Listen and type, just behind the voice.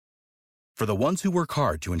For the ones who work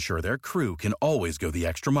hard to ensure their crew can always go the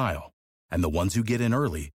extra mile, and the ones who get in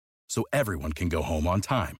early so everyone can go home on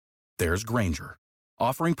time, there's Grainger,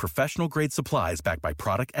 offering professional-grade supplies backed by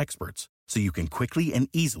product experts so you can quickly and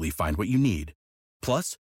easily find what you need.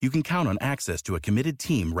 Plus, you can count on access to a committed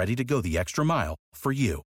team ready to go the extra mile for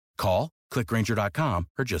you. Call, click Grainger.com,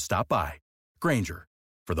 or just stop by. Grainger,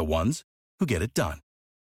 for the ones who get it done.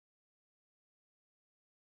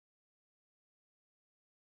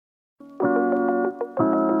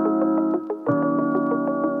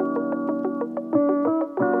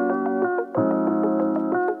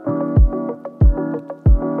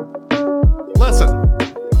 Listen,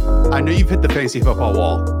 I know you've hit the fantasy football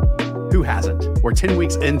wall. Who hasn't? We're 10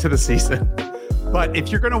 weeks into the season. But if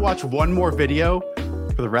you're going to watch one more video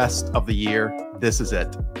for the rest of the year, this is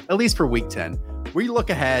it. At least for week 10. We look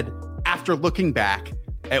ahead after looking back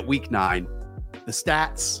at week 9. The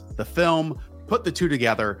stats, the film, put the two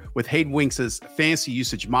together with Hayden Winks' fantasy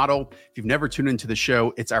usage model. If you've never tuned into the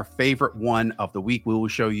show, it's our favorite one of the week. We will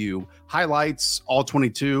show you highlights, all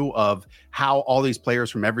 22 of how all these players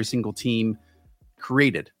from every single team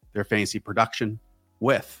created their fantasy production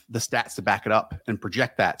with the stats to back it up and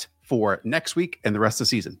project that for next week and the rest of the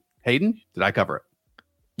season. Hayden, did I cover it?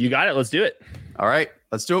 You got it. Let's do it. All right,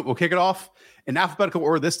 let's do it. We'll kick it off in alphabetical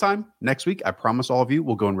order this time. Next week, I promise all of you,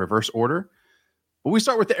 we'll go in reverse order. But we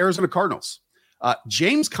start with the Arizona Cardinals.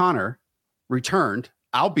 James Conner returned,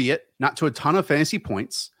 albeit not to a ton of fantasy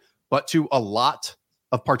points, but to a lot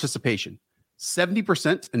of participation.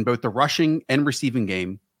 70% in both the rushing and receiving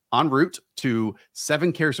game, en route to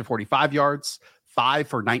 7 carries for 45 yards, 5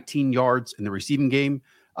 for 19 yards in the receiving game.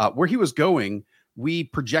 Where he was going, we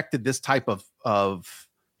projected this type of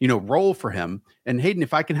role for him. And Hayden,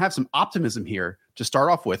 if I can have some optimism here to start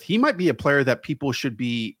off with, he might be a player that people should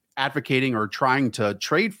be advocating or trying to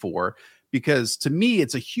trade for, because to me,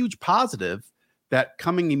 it's a huge positive that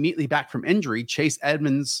coming immediately back from injury, Chase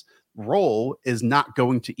Edmonds' role is not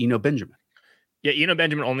going to Eno Benjamin. Yeah, Eno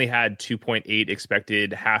Benjamin only had 2.8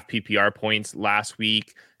 expected half PPR points last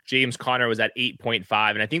week. James Conner was at 8.5,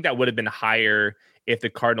 and I think that would have been higher if the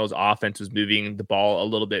Cardinals offense was moving the ball a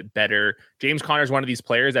little bit better. James Conner is one of these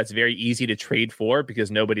players that's very easy to trade for because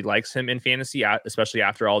nobody likes him in fantasy, especially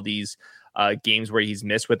after all these games where he's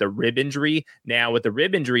missed with a rib injury. Now, with the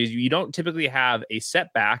rib injuries, you don't typically have a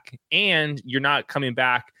setback, and you're not coming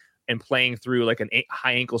back and playing through like a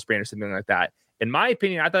high ankle sprain or something like that. In my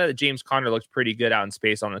opinion, I thought that James Conner looked pretty good out in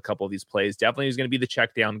space on a couple of these plays. Definitely he's going to be the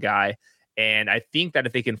check down guy. And I think that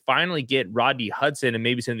if they can finally get Rodney Hudson and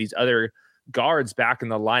maybe some of these other guards back in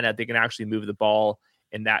the lineup, they can actually move the ball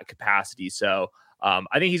in that capacity. So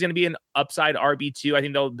I think he's going to be an upside RB2. I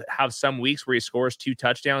think they'll have some weeks where he scores 2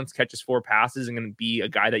 touchdowns, catches 4 passes, and going to be a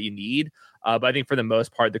guy that you need. But I think for the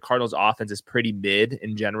most part, the Cardinals offense is pretty mid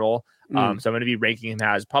in general. So I'm going to be ranking him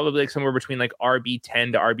as probably like somewhere between like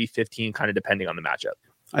RB10 to RB15, kind of depending on the matchup.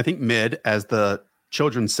 I think mid, as the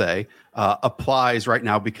children say, applies right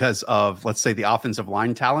now because of, let's say, the offensive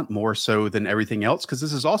line talent more so than everything else. Because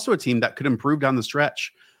this is also a team that could improve down the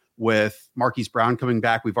stretch with Marquise Brown coming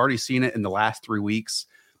back. We've already seen it in the last 3 weeks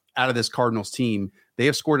out of this Cardinals team. They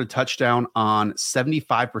have scored a touchdown on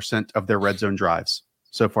 75% of their red zone drives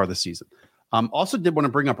so far this season. Also did want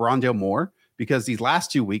to bring up Rondale Moore because these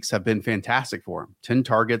last 2 weeks have been fantastic for him. 10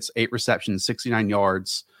 targets, 8 receptions, 69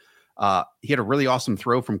 yards. He had a really awesome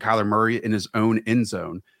throw from Kyler Murray in his own end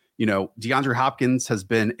zone. You know, DeAndre Hopkins has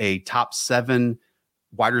been a top 7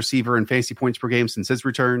 wide receiver in fantasy points per game since his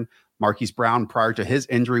return. Marquise Brown, prior to his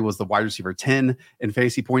injury, was the wide receiver 10 in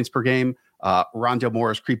fantasy points per game. Rondale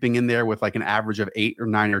Moore is creeping in there with like an average of 8 or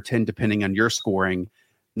 9 or 10, depending on your scoring.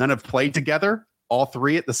 None have played together, all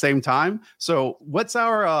 3 at the same time. So what's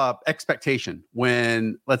our expectation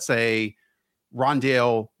when, let's say,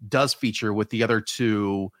 Rondale does feature with the other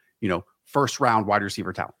 2, first round wide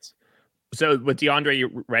receiver talents? So with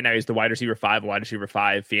DeAndre right now, he's the wide receiver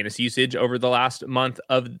 5 fantasy usage over the last month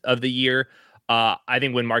of the year. I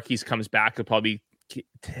think when Marquise comes back, he'll probably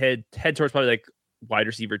head towards probably like wide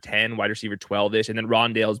receiver 10, wide receiver 12-ish. And then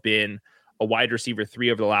Rondale's been a wide receiver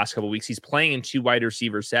 3 over the last couple of weeks. He's playing in 2 wide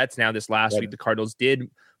receiver sets. Now this last week, the Cardinals did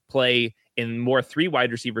play in more 3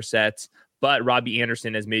 wide receiver sets, but Robbie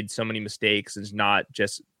Anderson has made so many mistakes and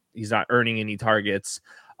he's not earning any targets,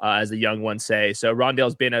 as the young ones say. So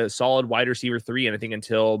Rondale's been a solid wide receiver 3. And I think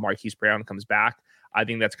until Marquise Brown comes back, I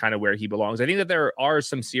think that's kind of where he belongs. I think that there are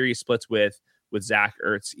some serious splits with Zach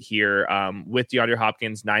Ertz here, with DeAndre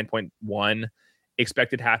Hopkins, 9.1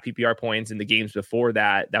 expected half PPR points. In the games before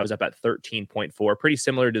that was up at 13.4, pretty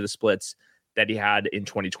similar to the splits that he had in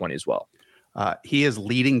 2020 as well. He is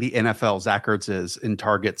leading the NFL, Zach Ertz is, in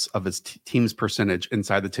targets of his team's percentage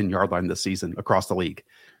inside the 10-yard line this season across the league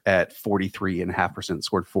at 43.5%,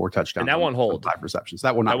 scored 4 touchdowns. And that won't hold. 5 receptions.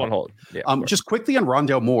 That will not hold. Yeah, just quickly on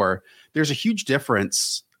Rondale Moore, there's a huge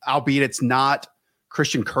difference, albeit it's not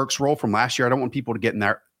Christian Kirk's role from last year. I don't want people to get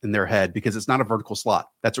in their head because it's not a vertical slot.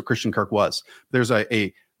 That's what Christian Kirk was. There's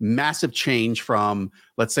a massive change from,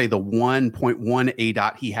 let's say, the 1.1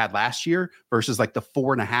 ADOT he had last year versus like the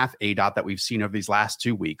 4.5 ADOT that we've seen over these last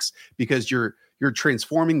 2 weeks, because you're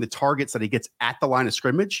transforming the targets that he gets at the line of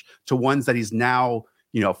scrimmage to ones that he's now,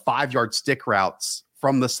 5-yard stick routes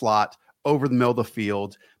from the slot over the middle of the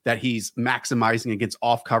field that he's maximizing against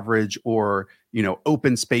off coverage or,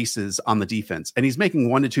 open spaces on the defense. And he's making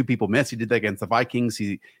 1 to 2 people miss. He did that against the Vikings.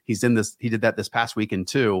 He did that this past weekend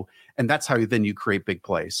too. And that's how then you create big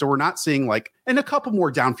plays. So we're not seeing and a couple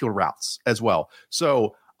more downfield routes as well.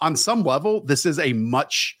 So on some level, this is a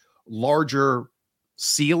much larger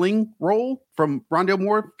ceiling role from Rondale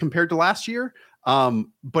Moore compared to last year.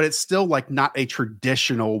 But it's still not a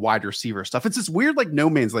traditional wide receiver stuff. It's this weird, no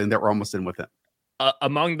man's land that we're almost in with him.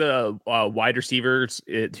 Among the wide receivers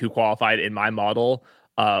who qualified in my model,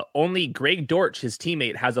 only Greg Dortch, his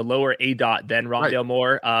teammate, has a lower ADOT than Rondale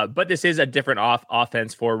Moore. But this is a different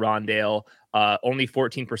offense for Rondale. Only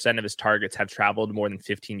 14% of his targets have traveled more than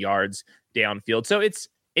 15 yards downfield. So it's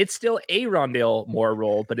still a Rondale Moore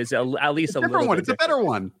role, but it's at least a little one. It's a better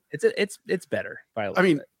one. It's better.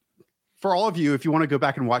 For all of you, if you want to go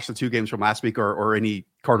back and watch the 2 games from last week or any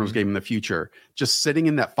Cardinals game in the future, just sitting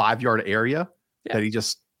in that 5-yard area that he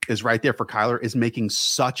just is right there for Kyler is making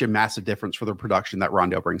such a massive difference for the production that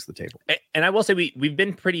Rondale brings to the table. And I will say we've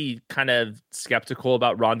been pretty kind of skeptical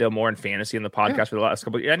about Rondale Moore in fantasy in the podcast for the last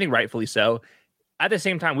couple of years. I think rightfully so. At the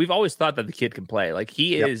same time, we've always thought that the kid can play.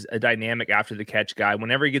 He is a dynamic after the catch guy.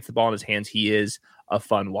 Whenever he gets the ball in his hands, he is a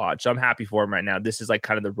fun watch. So I'm happy for him right now. This is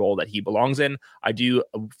kind of the role that he belongs in. I do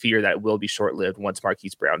fear that it will be short-lived once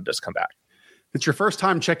Marquise Brown does come back. If it's your first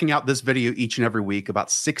time checking out this video each and every week, about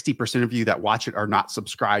 60% of you that watch it are not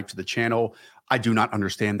subscribed to the channel. I do not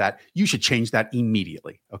understand that. You should change that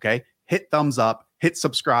immediately, okay? Hit thumbs up, hit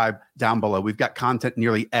subscribe down below. We've got content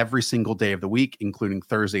nearly every single day of the week, including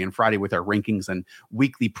Thursday and Friday with our rankings and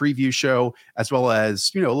weekly preview show, as well as,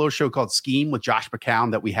 a little show called Scheme with Josh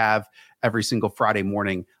McCown that we have every single Friday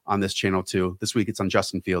morning on this channel too. This week it's on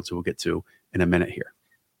Justin Fields, who we'll get to in a minute here.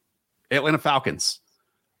 Atlanta Falcons.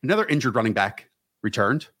 Another injured running back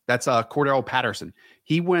returned. That's Cordell Patterson.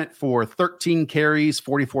 He went for 13 carries,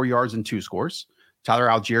 44 yards, and 2 scores. Tyler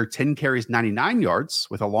Algier, 10 carries, 99 yards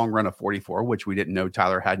with a long run of 44, which we didn't know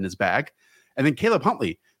Tyler had in his bag. And then Caleb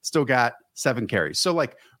Huntley still got 7 carries. So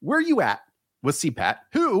where are you at with CPAT,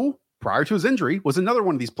 who prior to his injury was another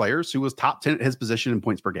one of these players who was top 10 at his position in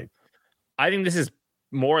points per game? I think this is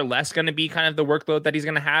more or less going to be kind of the workload that he's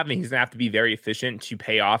going to have, and he's going to have to be very efficient to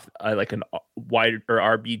pay off an wide or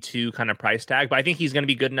RB2 kind of price tag. But I think he's going to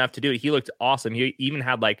be good enough to do it. He looked awesome. He even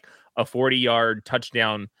had a 40-yard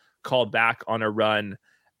touchdown called back on a run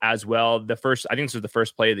as well. I think this was the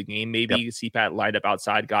first play of the game. Maybe CPAT lined up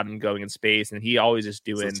outside, got him going in space, and he always is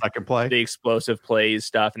doing second play, the explosive plays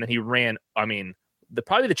stuff. And then he ran.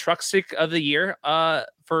 Probably the truck stick of the year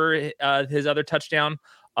for his other touchdown.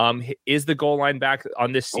 Is the goal line back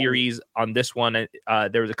on this series. On this one,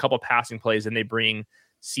 there was a couple passing plays, and they bring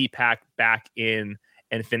CPAC back in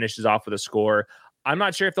and finishes off with a score. I'm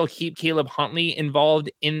not sure if they'll keep Caleb Huntley involved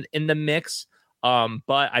in the mix,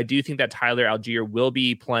 but I do think that Tyler Algier will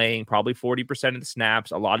be playing probably 40% of the snaps,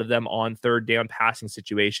 a lot of them on third down passing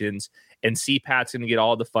situations, and CPAC's going to get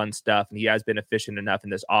all the fun stuff, and he has been efficient enough in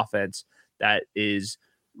this offense that is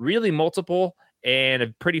really multiple and a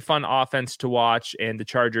pretty fun offense to watch, and the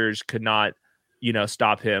Chargers could not,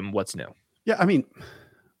 stop him. What's new? Yeah,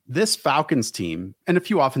 this Falcons team and a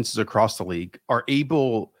few offenses across the league are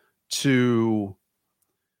able to,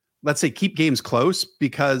 let's say, keep games close,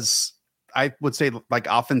 because I would say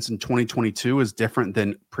offense in 2022 is different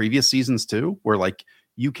than previous seasons too, where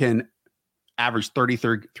you can average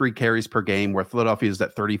 33 carries per game, where Philadelphia is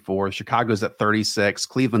at 34, Chicago's at 36,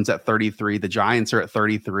 Cleveland's at 33, the Giants are at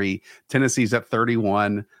 33, Tennessee's at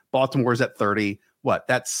 31, Baltimore's at 30.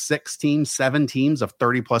 That's 7 teams of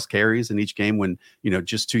 30 plus carries in each game, when,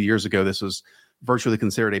 just 2 years ago, this was virtually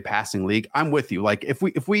considered a passing league. I'm with you.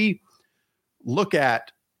 If we look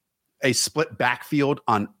at a split backfield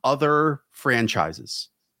on other franchises,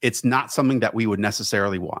 it's not something that we would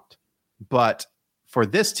necessarily want. But for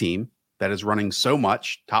this team that is running so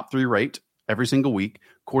much top 3 rate every single week,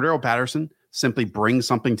 Cordell Patterson simply brings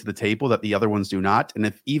something to the table that the other ones do not. And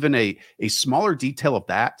if even a smaller detail of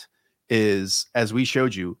that is, as we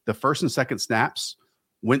showed you, the first and second snaps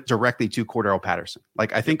went directly to Cordell Patterson.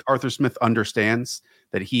 Like, I think Arthur Smith understands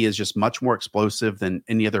that he is just much more explosive than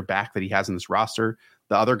any other back that he has in this roster.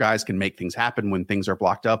 The other guys can make things happen when things are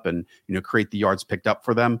blocked up and, create the yards picked up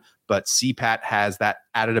for them. But CPAT has that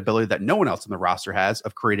added ability that no one else in the roster has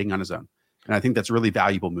of creating on his own. And I think that's really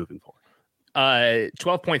valuable moving forward.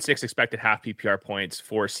 12.6 expected half PPR points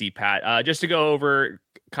for CPAT. Just to go over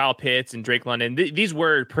Kyle Pitts and Drake London, these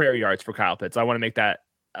were prayer yards for Kyle Pitts. I want to make that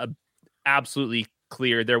absolutely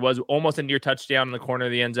clear. There was almost a near touchdown in the corner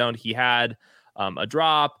of the end zone. He had a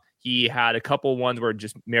drop. He had a couple ones where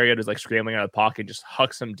just Mariota was like scrambling out of the pocket, just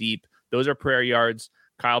hucks them deep. Those are prayer yards.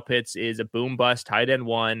 Kyle Pitts is a boom bust, tight end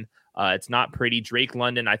one. It's not pretty. Drake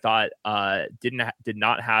London, I thought, did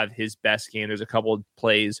not have his best game. There's a couple of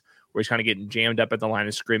plays where he's kind of getting jammed up at the line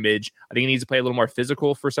of scrimmage. I think he needs to play a little more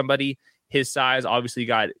physical for somebody his size. Obviously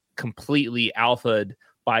got completely alphaed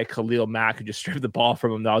by Khalil Mack, who just stripped the ball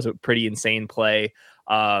from him. That was a pretty insane play.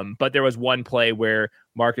 But there was one play where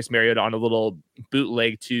Marcus Mariota on a little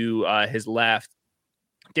bootleg to his left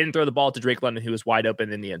didn't throw the ball to Drake London, who was wide open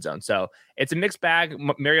in the end zone. So it's a mixed bag.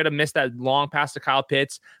 Mariota missed that long pass to Kyle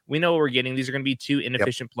Pitts. We know what we're getting. These are going to be two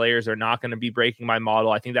inefficient players. They're not going to be breaking my model.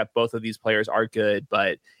 I think that both of these players are good,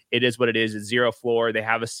 but it is what it is. It's zero floor. They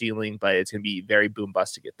have a ceiling, but it's going to be very boom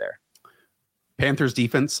bust to get there. Panthers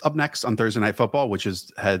defense up next on Thursday Night Football, which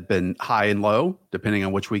had been high and low, depending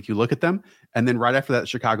on which week you look at them. And then right after that,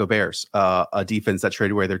 Chicago Bears, a defense that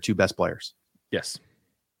traded away their two best players. Yes.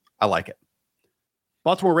 I like it.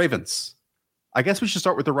 Baltimore Ravens. I guess we should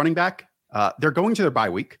start with the running back. They're going to their bye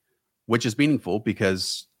week, which is meaningful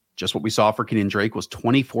because just what we saw for Kenyon Drake was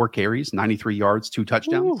 24 carries, 93 yards, 2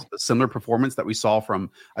 touchdowns. A similar performance that we saw from,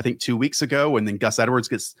 I think, 2 weeks ago. And then Gus Edwards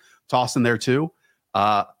gets tossed in there too.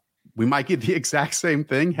 We might get the exact same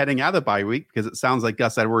thing heading out of the bye week because it sounds like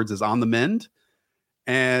Gus Edwards is on the mend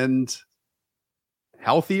and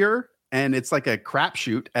healthier. And it's like a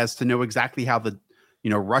crapshoot as to know exactly how the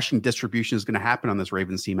rushing distribution is going to happen on this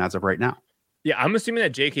Ravens team as of right now. Yeah, I'm assuming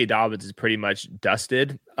that J.K. Dobbins is pretty much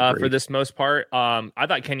dusted for this most part. I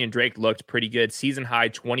thought Kenyon Drake looked pretty good. Season high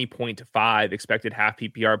 20.5 expected half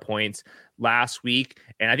PPR points last week.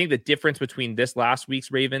 And I think the difference between this last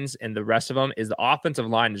week's Ravens and the rest of them is the offensive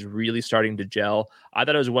line is really starting to gel. I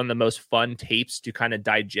thought it was one of the most fun tapes to kind of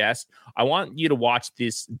digest. I want you to watch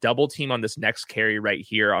this double team on this next carry right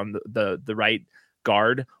here on the right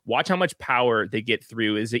guard. Watch how much power they get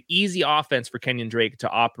through. It's an easy offense for Kenyon Drake to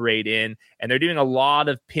operate in, and they're doing a lot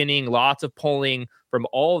of pinning, lots of pulling from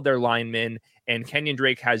all of their linemen, and Kenyon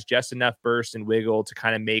Drake has just enough burst and wiggle to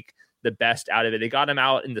kind of make the best out of it. They got him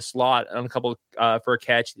out in the slot on a couple for a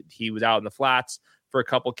catch. He was out in the flats for a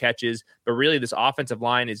couple catches, but really this offensive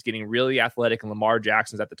line is getting really athletic, and Lamar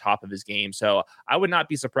Jackson's at the top of his game. So I would not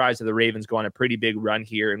be surprised if the Ravens go on a pretty big run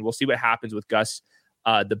here, and we'll see what happens with Gus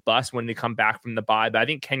the bus when they come back from the bye. But I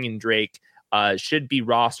think Kenyon Drake should be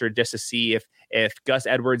rostered just to see if Gus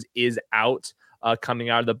Edwards is out coming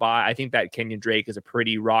out of the bye. I think that Kenyon Drake is a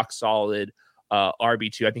pretty rock solid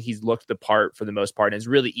RB2. I think he's looked the part for the most part, and it's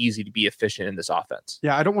really easy to be efficient in this offense.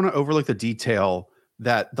 Yeah, I don't want to overlook the detail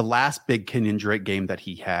that the last big Kenyon Drake game that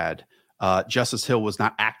he had, Justice Hill was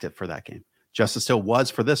not active for that game. Justice Hill was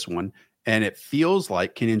for this one, and it feels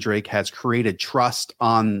like Kenyon Drake has created trust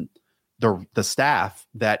on the staff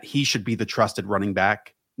that he should be the trusted running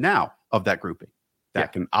back now of that grouping.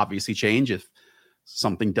 That can obviously change if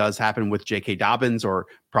something does happen with J.K. Dobbins, or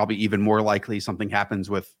probably even more likely something happens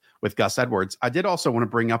with Gus Edwards. I did also want to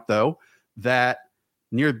bring up, though, that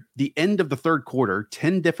near the end of the third quarter,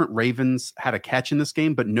 10 different Ravens had a catch in this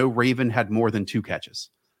game, but no Raven had more than 2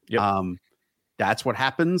 catches. Yep. That's what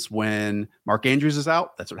happens when Mark Andrews is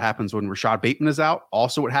out. That's what happens when Rashad Bateman is out.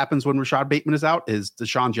 Also, what happens when Rashad Bateman is out is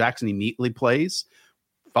Deshaun Jackson immediately plays.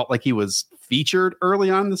 Felt like he was featured early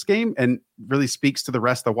on in this game and really speaks to the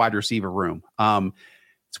rest of the wide receiver room.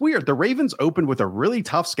 It's weird. The Ravens opened with a really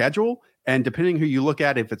tough schedule, and depending who you look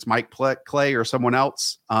at, if it's Mike Clay or someone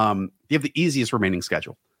else, they have the easiest remaining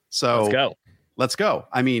schedule. So let's go.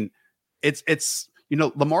 I mean, it's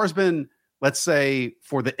Lamar's been, let's say,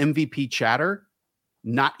 for the MVP chatter,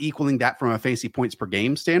 not equaling that from a fantasy points per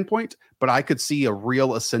game standpoint, but I could see a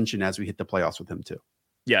real ascension as we hit the playoffs with him too.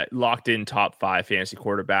 Yeah, locked in top 5 fantasy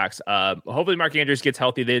quarterbacks. Hopefully Mark Andrews gets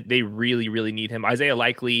healthy. They really, really need him. Isaiah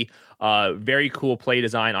Likely, very cool play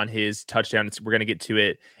design on his touchdown. We're going to get to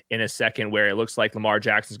it in a second, where it looks like Lamar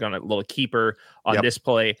Jackson's going to a little keeper on this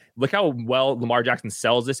play. Look how well Lamar Jackson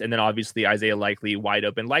sells this. And then obviously Isaiah Likely wide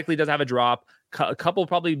open. Likely does have a drop. a couple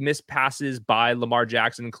probably missed passes by Lamar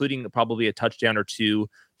Jackson, including probably a touchdown or two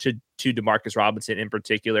to Demarcus Robinson in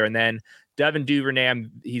particular. And then Devin Duvernay,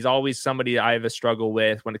 he's always somebody I have a struggle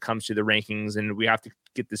with when it comes to the rankings, and we have to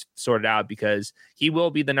get this sorted out because he will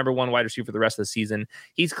be the number one wide receiver for the rest of the season.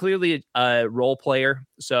 He's clearly a role player,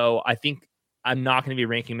 so I think I'm not going to be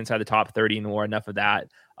ranking him inside the top 30 anymore. Enough of that.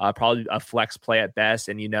 Probably a flex play at best.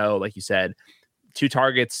 And, like you said, 2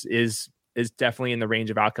 targets is definitely in the range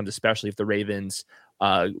of outcomes, especially if the Ravens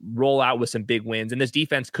roll out with some big wins. And this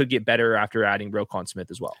defense could get better after adding Roquan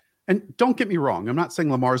Smith as well. And don't get me wrong, I'm not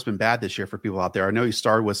saying Lamar's been bad this year for people out there. I know he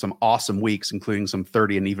started with some awesome weeks, including some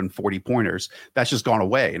 30 and even 40 pointers. That's just gone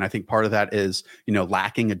away. And I think part of that is,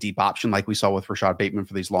 lacking a deep option like we saw with Rashad Bateman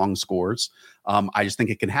for these long scores. I just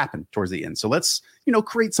think it can happen towards the end. So let's,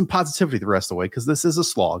 create some positivity the rest of the way, because this is a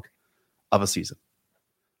slog of a season.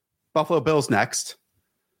 Buffalo Bills next.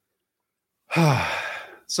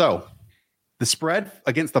 So the spread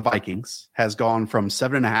against the Vikings has gone from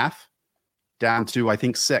 7.5 down to, I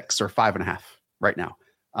think, 6 or 5.5 right now.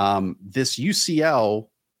 This UCL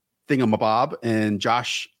thingamabob in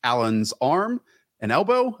Josh Allen's arm and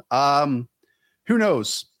elbow, who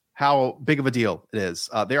knows how big of a deal it is.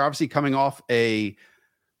 They're obviously coming off a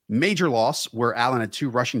major loss where Allen had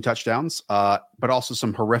 2 rushing touchdowns, but also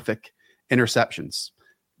some horrific interceptions.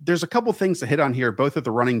 There's a couple things to hit on here, both of the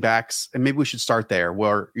running backs, and maybe we should start there,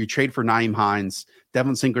 where you trade for Nyheim Hines.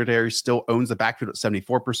 Devin Singletary still owns the backfield at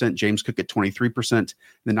 74%, James Cook at 23%, and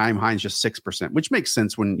then Nyheim Hines just 6%, which makes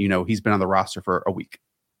sense when, he's been on the roster for a week.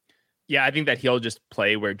 Yeah, I think that he'll just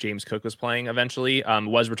play where James Cook was playing eventually,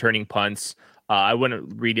 was returning punts. I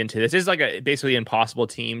wouldn't read into this. This is like a basically impossible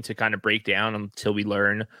team to kind of break down until we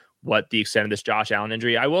learn what the extent of this Josh Allen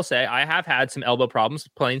injury. I will say I have had some elbow problems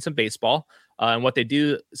playing some baseball. And what they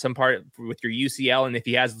do, some part with your UCL, and if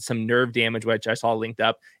he has some nerve damage, which I saw linked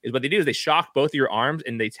up, is what they do is they shock both of your arms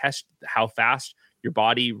and they test how fast your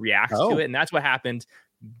body reacts to it. And that's what happened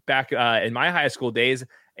back in my high school days.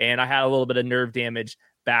 And I had a little bit of nerve damage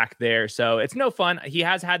back there. So it's no fun. He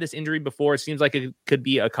has had this injury before. It seems like it could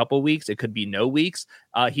be a couple weeks. It could be no weeks.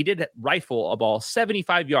 He did rifle a ball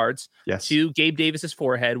 75 yards to Gabe Davis's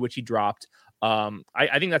forehead, which he dropped.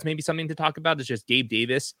 I think that's maybe something to talk about. It's just Gabe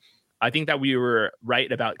Davis. I think that we were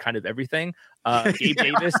right about kind of everything. Gabe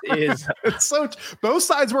Davis is so both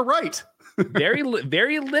sides were right. very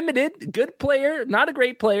limited, good player, not a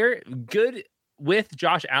great player, good with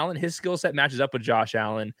Josh Allen. His skill set matches up with Josh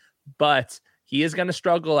Allen, but he is going to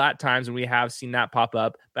struggle at times, and we have seen that pop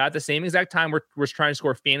up. But at the same exact time, we're trying to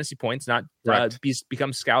score fantasy points, not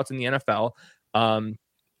become scouts in the NFL.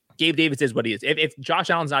 Gabe Davis is what he is. If Josh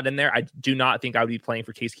Allen's not in there, I do not think I would be playing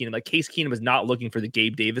for Case Keenum. Like, Case Keenum is not looking for the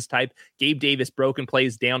Gabe Davis type. Gabe Davis, broken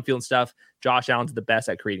plays, downfield and stuff. Josh Allen's the best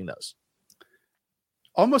at creating those.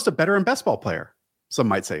 Almost a better and best ball player, some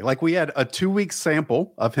might say. Like, we had a 2-week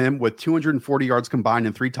sample of him with 240 yards combined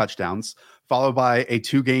and 3 touchdowns, followed by a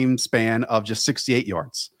 2-game span of just 68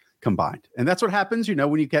 yards combined. And that's what happens,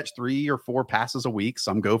 when you catch 3 or 4 passes a week.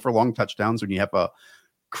 Some go for long touchdowns when you have a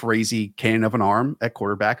crazy cannon of an arm at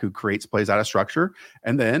quarterback who creates plays out of structure.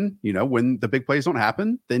 And then, when the big plays don't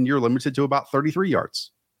happen, then you're limited to about 33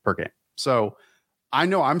 yards per game. So I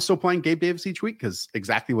know I'm still playing Gabe Davis each week because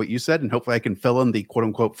exactly what you said, and hopefully I can fill in the quote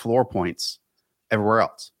unquote floor points everywhere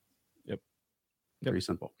else. Yep. Very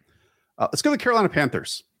simple. Let's go to the Carolina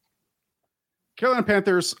Panthers. Carolina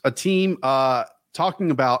Panthers, a team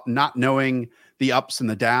talking about not knowing the ups and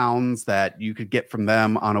the downs that you could get from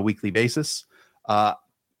them on a weekly basis.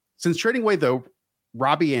 Since trading away, though,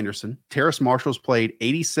 Robbie Anderson, Terrace Marshall's played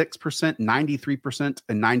 86%, 93%,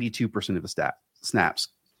 and 92% of the snaps.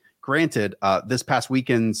 Granted, this past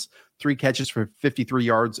weekend's 3 catches for 53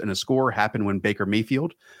 yards and a score happened when Baker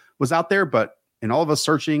Mayfield was out there. But in all of us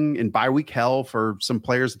searching in bye week hell for some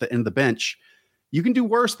players at the end of the bench, you can do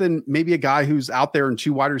worse than maybe a guy who's out there in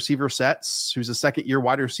 2 wide receiver sets, who's a second-year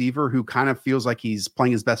wide receiver who kind of feels like he's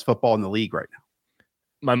playing his best football in the league right now.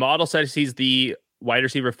 My model says he's the wide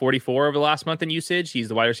receiver 44 over the last month in usage. He's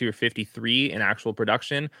the wide receiver 53 in actual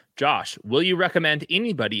production. Josh, will you recommend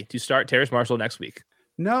anybody to start Terrace Marshall next week?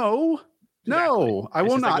 No, I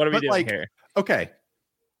will not. What are we but doing here? Okay.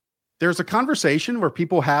 There's a conversation where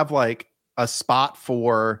people have like a spot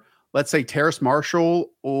for, let's say, Terrace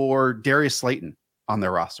Marshall or Darius Slayton on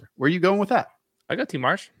their roster. Where are you going with that? I got T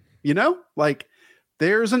Marsh.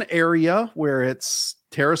 There's an area where it's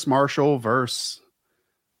Terrace Marshall versus,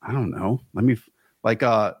 I don't know.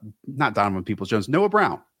 Not Donovan Peoples-Jones, Noah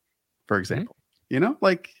Brown, for example.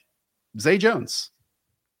 Zay Jones.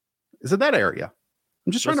 Is it that area?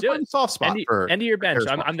 I'm just trying to find a soft spot for end of your bench.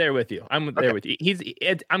 Terrace I'm there with you. I'm there with you.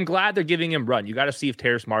 I'm glad they're giving him run. You got to see if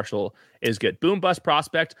Terrace Marshall is good. Boom bust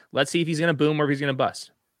prospect. Let's see if he's going to boom or if he's going to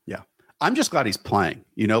bust. Yeah. I'm just glad he's playing,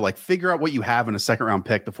 like figure out what you have in a second round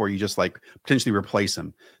pick before you just like potentially replace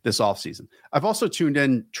him this offseason. I've also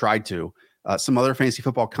tried to some other fantasy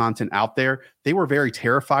football content out there. They were very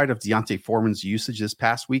terrified of D'Onta Foreman's usage this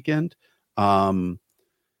past weekend.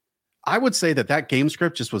 I would say that game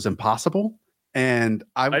script just was impossible. And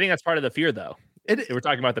I think that's part of the fear, though. We're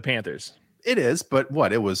talking about the Panthers. It is, but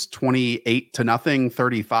what? It was 28-0,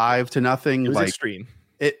 35-0. It was extreme.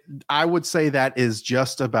 I would say that is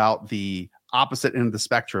just about the opposite end of the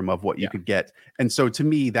spectrum of what you could get. And so to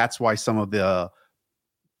me, that's why some of the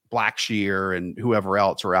Blackshear and whoever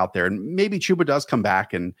else are out there. And maybe Chuba does come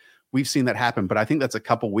back, and we've seen that happen, but I think that's a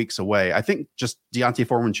couple weeks away. I think just D'Onta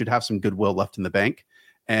Foreman should have some goodwill left in the bank.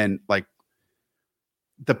 And like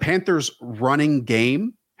the Panthers running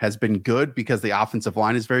game has been good because the offensive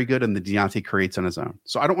line is very good and the D'Onta creates on his own.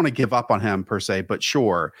 So I don't want to give up on him per se, but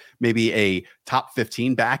sure, maybe a top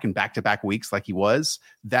 15 back in back-to-back weeks like he was,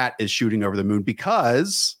 that is shooting over the moon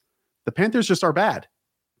because the Panthers just are bad.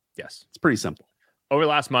 Yes. It's pretty simple. Over the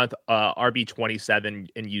last month, RB 27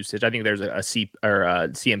 in usage. I think there's a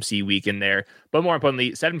CMC week in there, but more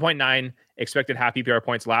importantly, 7.9 expected half PPR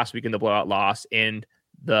points last week in the blowout loss. And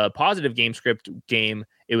the positive game script game,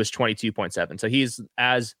 it was 22.7. So he's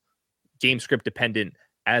as game script dependent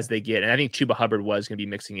as they get. And I think Chuba Hubbard was going to be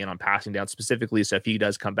mixing in on passing down specifically. So if he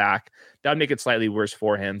does come back, that would make it slightly worse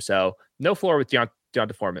for him. So no floor with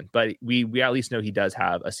D'Onta Foreman, but we at least know he does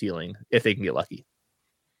have a ceiling if they can get lucky.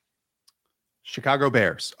 Chicago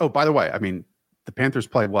Bears. Oh, by the way, I mean, the Panthers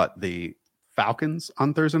play the Falcons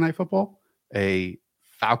on Thursday Night Football, a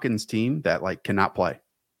Falcons team that cannot play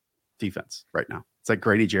defense right now. It's like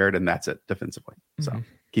Grady Jarrett, and that's it defensively. So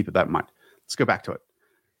keep that in mind. Let's go back to it.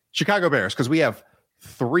 Chicago Bears, because we have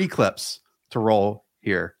 3 clips to roll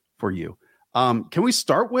here for you. Can we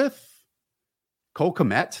start with Cole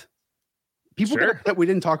Kmet? People get upset we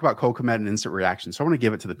didn't talk about Cole Kmet in instant reaction, so I want to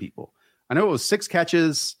give it to the people. I know it was 5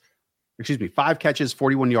 catches,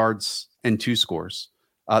 41 yards, and 2 scores.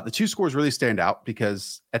 The 2 scores really stand out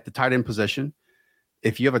because at the tight end position,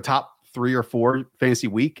 if you have a top 3 or 4 fantasy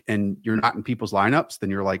week and you're not in people's lineups, then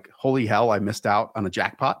you're like, holy hell, I missed out on a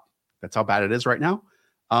jackpot. That's how bad it is right now.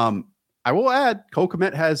 I will add, Cole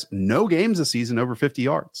Kmet has no games this season over 50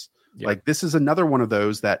 yards. Yeah. This is another one of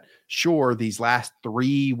those that, sure, these last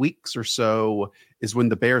 3 weeks or so is when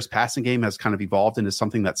the Bears passing game has kind of evolved into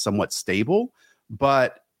something that's somewhat stable,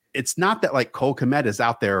 but it's not that Cole Kmet is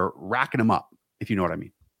out there racking them up, if you know what I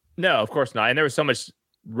mean. No, of course not. And there was so much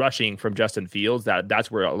rushing from Justin Fields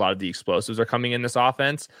that's where a lot of the explosives are coming in this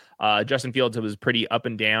offense. Justin Fields was pretty up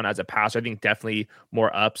and down as a passer. I think definitely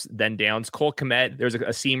more ups than downs. Cole Kmet, there's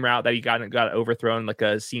a seam route that he got overthrown,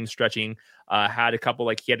 a seam stretching, had a couple,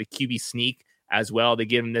 he had a QB sneak as well. They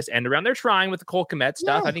give him this end around. They're trying with the Cole Kmet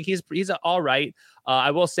stuff. Yeah. I think he's all right.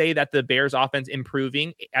 I will say that the Bears offense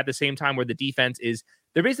improving at the same time where the defense is,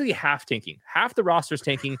 they're basically half tanking. Half the roster's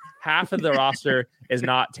tanking. Half of the roster is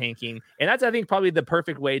not tanking. And that's, I think, probably the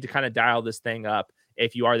perfect way to kind of dial this thing up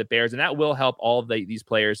if you are the Bears. And that will help all of these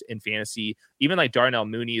players in fantasy. Even Darnell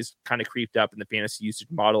Mooney is kind of creeped up in the fantasy usage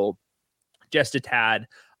model just a tad.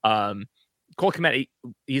 Cole Kmet,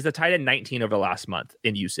 he's a tight end 19 over the last month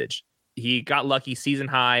in usage. He got lucky season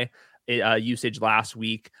high usage last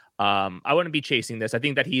week. I wouldn't be chasing this. I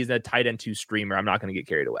think that he's a tight end 2 streamer. I'm not going to get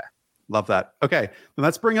carried away. Love that. Okay, then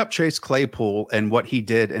let's bring up Chase Claypool and what he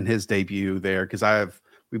did in his debut there, because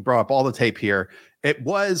we brought up all the tape here. It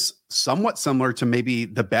was somewhat similar to maybe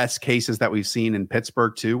the best cases that we've seen in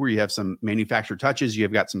Pittsburgh too, where you have some manufactured touches,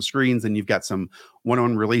 you've got some screens, and you've got some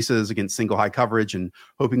one-on-one releases against single high coverage and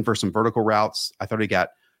hoping for some vertical routes. I thought he got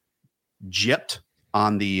gypped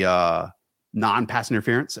on the non-pass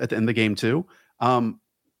interference at the end of the game too.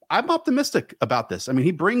 I'm optimistic about this. I mean,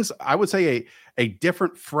 he brings, I would say, a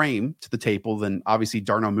different frame to the table than obviously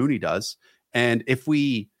Darnell Mooney does. And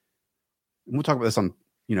we'll talk about this on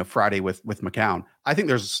Friday with McCown. I think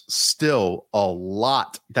there's still a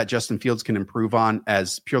lot that Justin Fields can improve on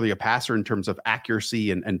as purely a passer in terms of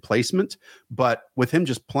accuracy and placement. But with him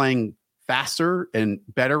just playing faster and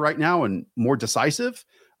better right now and more decisive,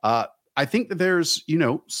 I think that there's,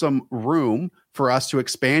 some room for us to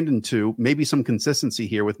expand into maybe some consistency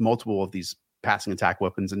here with multiple of these passing attack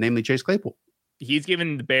weapons, and namely Chase Claypool. He's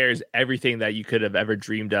given the Bears everything that you could have ever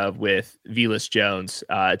dreamed of with Velus Jones.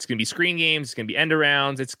 It's going to be screen games. It's going to be end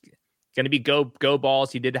arounds. It's going to be go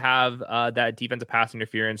balls. He did have that defensive pass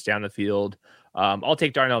interference down the field. I'll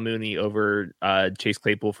take Darnell Mooney over Chase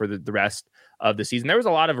Claypool for the rest of the season. There was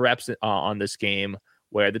a lot of reps on this game.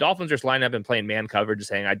 where the Dolphins are just lining up and playing man coverage and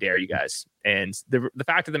saying, I dare you guys. And the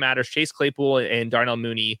fact of the matter is Chase Claypool and Darnell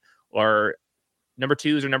Mooney are number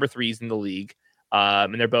 2s or number 3s in the league.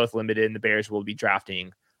 And they're both limited, and the Bears will be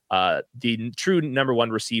drafting the true number 1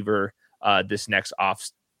 receiver this next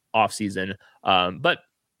off season. But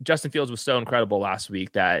Justin Fields was so incredible last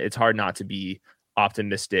week that it's hard not to be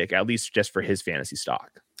optimistic, at least just for his fantasy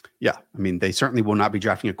stock. Yeah. I mean, they certainly will not be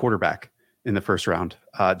drafting a quarterback in the first round.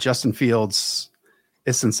 Justin Fields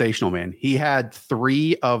is sensational, man. He had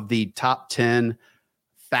 3 of the top 10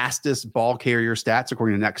 fastest ball carrier stats,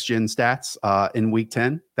 according to Next Gen Stats, in week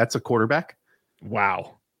 10. That's a quarterback.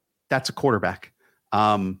 Wow. That's a quarterback.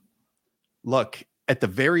 Look, at the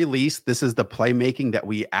very least, this is the playmaking that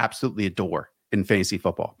we absolutely adore in fantasy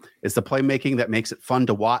football. It's the playmaking that makes it fun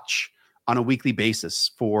to watch on a weekly basis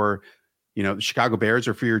for, the Chicago Bears,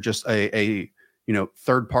 or if you're just a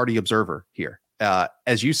third-party observer here.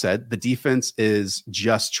 As you said, the defense is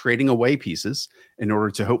just trading away pieces in order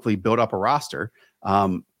to hopefully build up a roster.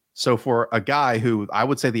 So for a guy who I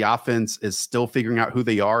would say the offense is still figuring out who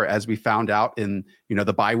they are, as we found out in,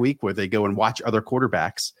 the bye week where they go and watch other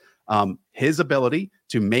quarterbacks, his ability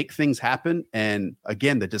to make things happen. And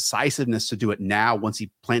again, the decisiveness to do it now once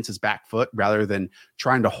he plants his back foot rather than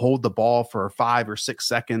trying to hold the ball for 5 or 6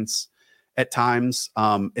 seconds at times.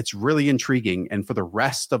 It's really intriguing. And for the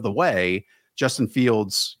rest of the way, Justin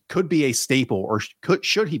Fields could be a staple, or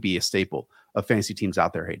should he be a staple of fantasy teams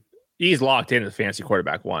out there, Hayden? He's locked into the fantasy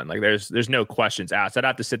quarterback 1. Like there's no questions asked. I'd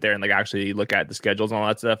have to sit there and actually look at the schedules and all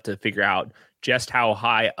that stuff to figure out just how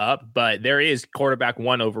high up, but there is quarterback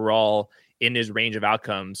 1 overall in his range of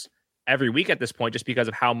outcomes every week at this point, just because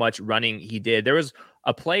of how much running he did. There was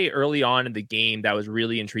a play early on in the game that was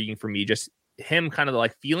really intriguing for me. Just him kind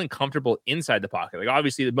of feeling comfortable inside the pocket.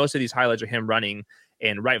 Obviously most of these highlights are him running,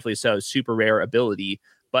 and rightfully so, super rare ability.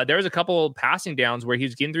 But there was a couple passing downs where he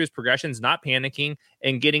was getting through his progressions, not panicking,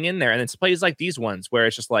 and getting in there. And it's plays like these ones where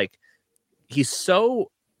it's just he's so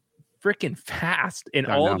freaking fast in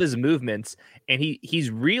all of his movements, and he's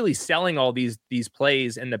really selling all these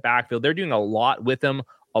plays in the backfield. They're doing a lot with him,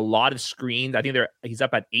 a lot of screens. I think he's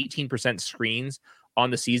up at 18% screens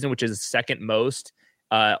on the season, which is second most,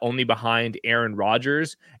 only behind Aaron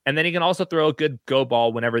Rodgers. And then he can also throw a good go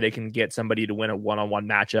ball whenever they can get somebody to win a one-on-one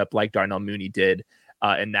matchup like Darnell Mooney did.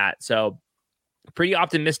 In that. So pretty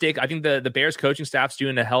optimistic. I think the Bears coaching staff's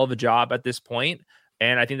doing a hell of a job at this point,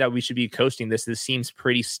 and I think that we should be coasting this. This seems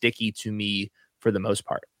pretty sticky to me for the most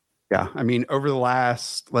part. Yeah. I mean, over the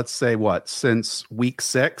last, let's say since week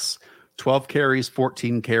 6, 12 carries,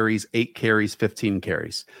 14 carries, 8 carries, 15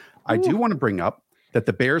 carries. Ooh. I do want to bring up that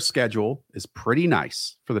the Bears schedule is pretty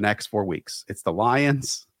nice for the next 4 weeks. It's the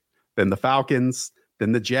Lions, then the Falcons,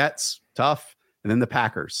 then the Jets, tough, and then the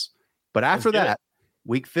Packers. But after that,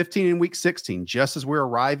 week 15 and week 16, just as we're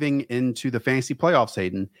arriving into the fantasy playoffs,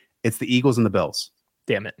 Hayden, it's the Eagles and the Bills.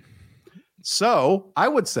 Damn it. So I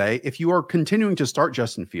would say if you are continuing to start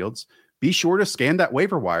Justin Fields, be sure to scan that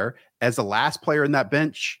waiver wire as the last player in that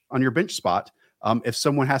bench on your bench spot. If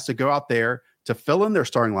someone has to go out there to fill in their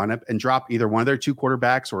starting lineup and drop either one of their 2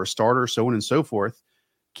 quarterbacks or a starter, so on and so forth,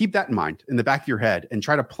 keep that in mind in the back of your head and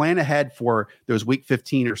try to plan ahead for those week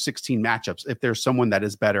 15 or 16 matchups if there's someone that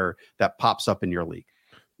is better that pops up in your league.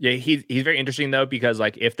 Yeah, he's very interesting, though, because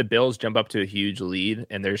if the Bills jump up to a huge lead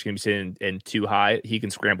and they're just going to be sitting in too high, he can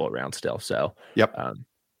scramble around still. So yep,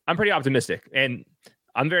 I'm pretty optimistic, and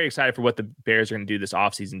I'm very excited for what the Bears are going to do this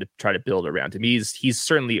offseason to try to build around him. He's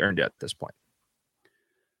certainly earned it at this point.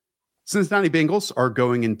 Cincinnati Bengals are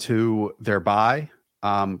going into their bye.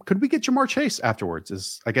 Could we get Ja'Marr Chase afterwards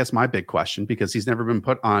is, I guess, my big question, because he's never been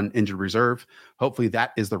put on injured reserve. Hopefully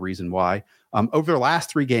that is the reason why. Over their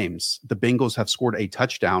last 3 games, the Bengals have scored a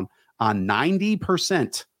touchdown on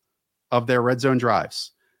 90% of their red zone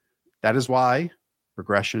drives. That is why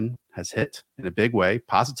regression has hit in a big way,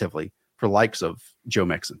 positively, for likes of Joe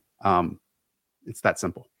Mixon. It's that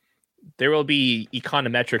simple. There will be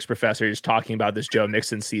econometrics professors talking about this Joe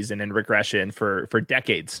Mixon season and regression for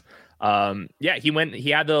decades. He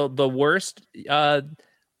had the worst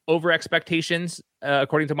over expectations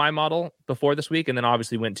according to my model before this week, and then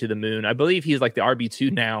obviously went to the moon. I believe he's the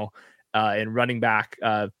RB2 now in running back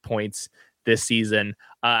points this season.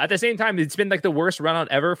 At the same time, it's been the worst run out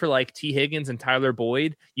ever for T. Higgins and Tyler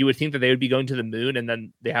Boyd. You would think that they would be going to the moon, and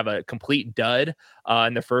then they have a complete dud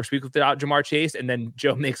in the first week without Ja'Marr Chase, and then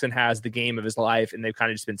Joe Mixon has the game of his life, and they've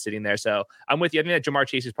kind of just been sitting there. So I'm with you. I think that Ja'Marr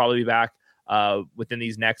Chase is probably back within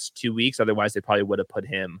these next 2 weeks. Otherwise, they probably would have put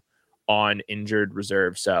him on injured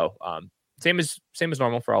reserve. So same as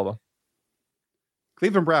normal for all of them.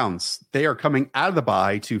 Cleveland Browns, they are coming out of the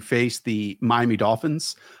bye to face the Miami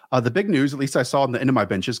Dolphins. The big news, at least I saw in the end of my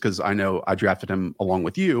benches, because I know I drafted him along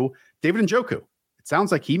with you, David Njoku. It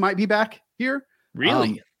sounds like he might be back here.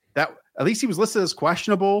 Really? That at least he was listed as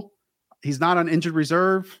questionable. He's not on injured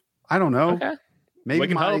reserve. I don't know. Okay.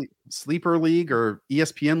 Maybe my sleeper league or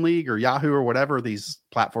ESPN league or Yahoo or whatever these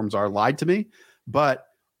platforms are lied to me. But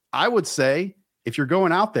I would say if you're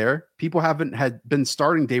going out there, people had been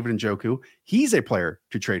starting David Njoku. He's a player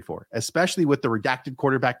to trade for, especially with the redacted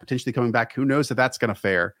quarterback potentially coming back. Who knows if that's going to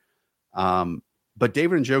fare. But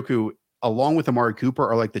David Njoku, along with Amari Cooper,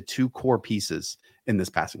 are like the two core pieces in this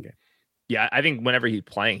passing game. Yeah, I think whenever he's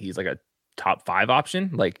playing, he's like a top 5 option.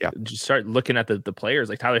 Like, just start looking at the players.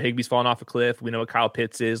 Like Tyler Higbee's falling off a cliff. We know what Kyle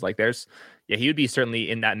Pitts is. Like, he would be certainly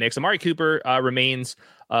in that mix. Amari Cooper remains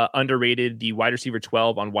underrated. The wide receiver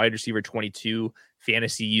 12 on wide receiver 22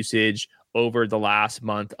 fantasy usage over the last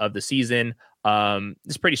month of the season.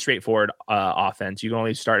 It's pretty straightforward offense. You can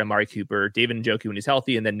only start Amari Cooper, David Njoku when he's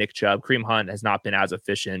healthy, and then Nick Chubb. Kareem Hunt has not been as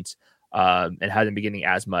efficient and hasn't been getting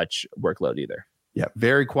as much workload either. Yeah,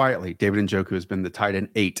 very quietly, David Njoku has been the tight end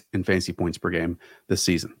 8 in fantasy points per game this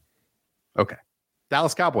season. Okay.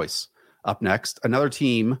 Dallas Cowboys up next. Another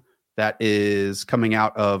team that is coming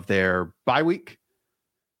out of their bye week.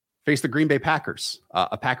 Face the Green Bay Packers,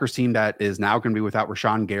 a Packers team that is now going to be without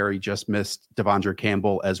Rashawn Gary, just missed Devondre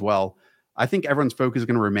Campbell as well. I think everyone's focus is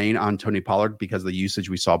going to remain on Tony Pollard because of the usage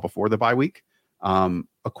we saw before the bye week. A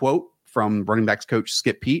quote from running backs coach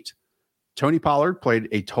Skip Peete: Tony Pollard played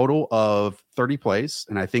a total of 30 plays,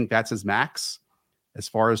 and I think that's his max as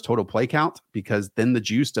far as total play count, because then the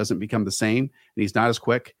juice doesn't become the same, and he's not as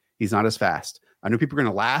quick, he's not as fast. I know people are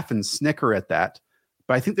going to laugh and snicker at that,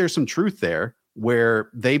 but I think there's some truth there where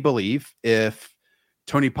they believe if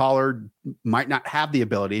Tony Pollard might not have the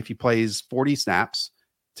ability, if he plays 40 snaps,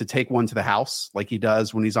 to take one to the house like he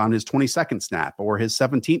does when he's on his 22nd snap or his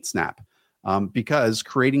 17th snap. Because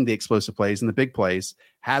creating the explosive plays and the big plays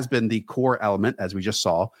has been the core element, as we just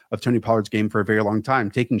saw, of Tony Pollard's game for a very long time,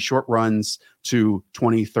 taking short runs to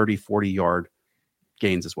 20, 30, 40-yard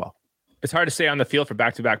gains as well. It's hard to stay on the field for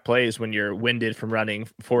back-to-back plays when you're winded from running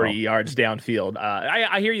 40 yards downfield.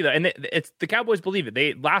 I hear you though, and it's the Cowboys believe it.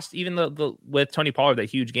 They even with Tony Pollard, that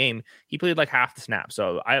huge game, he played like half the snap.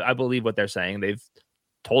 So I believe what they're saying. They've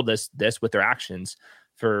told us this with their actions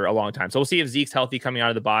for a long time. So we'll see if Zeke's healthy coming out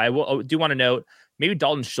of the bye. I do want to note maybe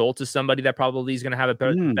Dalton Schultz is somebody that probably is going to have a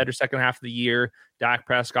better second half of the year. Dak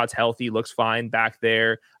Prescott's healthy, looks fine back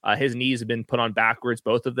there. His knees have been put on backwards,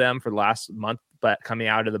 both of them, for the last month, but coming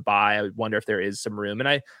out of the bye, I wonder if there is some room. And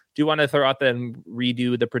I do want to throw out and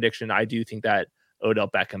redo the prediction. I do think that Odell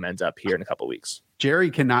Beckham ends up here in a couple weeks.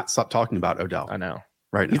 Jerry cannot stop talking about Odell. I know.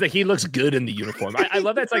 Right. He's like, he looks good in the uniform. I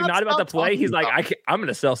love that. It's like not about the play. He's like, I'm going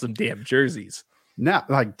to sell some damn jerseys. Now,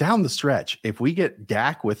 like down the stretch, if we get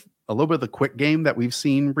Dak with a little bit of the quick game that we've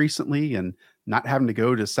seen recently and not having to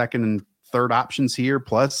go to second and third options here,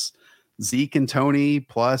 plus Zeke and Tony,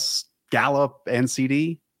 plus Gallup and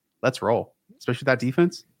CD, let's roll. Especially that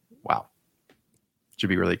defense. Wow. Should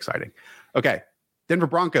be really exciting. Okay. Denver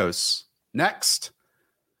Broncos next.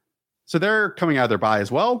 So they're coming out of their bye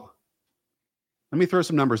as well. Let me throw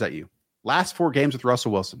some numbers at you. Last 4 games with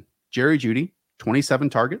Russell Wilson. Jerry Jeudy, 27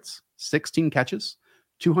 targets, 16 catches,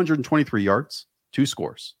 223 yards, 2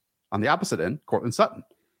 scores. On the opposite end, Courtland Sutton.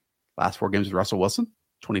 Last 4 games with Russell Wilson,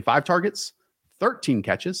 25 targets, 13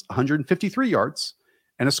 catches, 153 yards,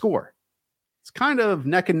 and a score. It's kind of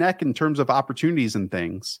neck and neck in terms of opportunities and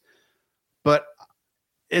things. But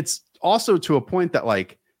it's also to a point that,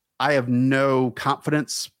 like, I have no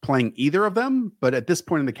confidence playing either of them. But at this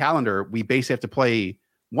point in the calendar, we basically have to play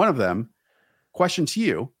one of them. Question to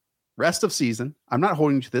you, rest of season. I'm not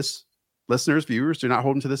holding to this. Listeners, viewers, do not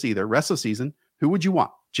hold to this either. Rest of season, who would you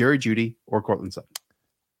want? Jerry Jeudy or Courtland Sutton?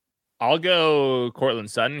 I'll go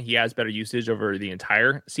Courtland Sutton. He has better usage over the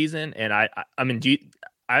entire season. And I mean,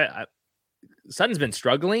 Sutton's been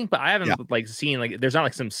struggling, but I haven't seen there's not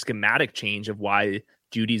like some schematic change of why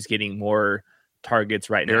Judy's getting more targets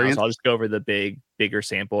right now. So I'll just go over the bigger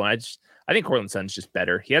sample. And I think Courtland Sutton's just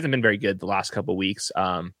better. He hasn't been very good the last couple of weeks.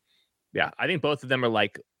 I think both of them are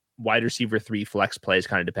like wide receiver 3 flex plays,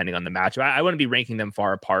 kind of depending on the matchup. I wouldn't be ranking them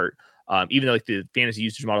far apart. Even though like the fantasy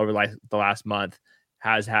usage model over the last month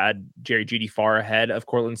has had Jerry Jeudy far ahead of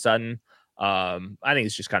Courtland Sutton. I think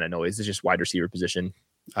it's just kind of noise. It's just wide receiver position.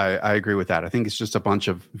 I agree with that. I think it's just a bunch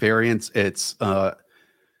of variance. It's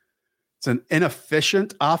an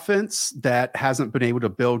inefficient offense that hasn't been able to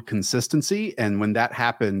build consistency. And when that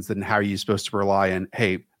happens, then how are you supposed to rely on,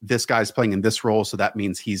 hey, this guy's playing in this role, so that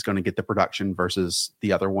means he's going to get the production versus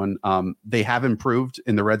the other one. They have improved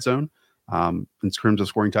in the red zone in terms of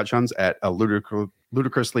scoring touchdowns at a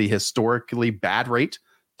ludicrously, historically bad rate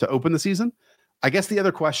to open the season. I guess the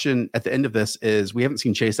other question at the end of this is we haven't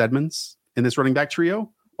seen Chase Edmonds in this running back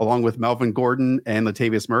trio, along with Melvin Gordon and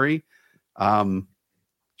Latavius Murray.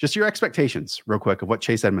 Just your expectations real quick of what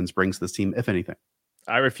Chase Edmonds brings to this team, if anything.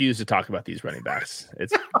 I refuse to talk about these running backs.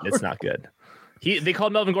 It's not good. They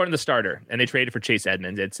called Melvin Gordon the starter, and they traded for Chase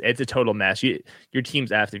Edmonds. It's a total mess. Your team's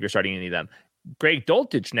effed if you're starting any of them. Greg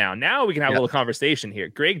Dulcich now we can have a little conversation here.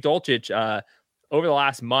 Greg Dulcich, over the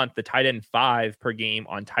last month, the tight end 5 per game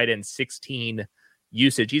on tight end 16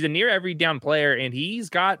 usage. He's a near every down player, and he's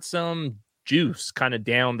got some juice kind of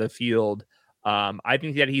down the field. I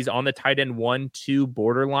think that he's on the tight end 1-2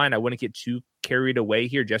 borderline. I wouldn't get too carried away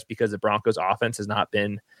here just because the Broncos offense has not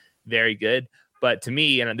been very good. But to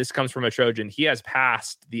me, and this comes from a Trojan, he has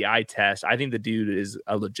passed the eye test. I think the dude is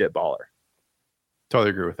a legit baller. Totally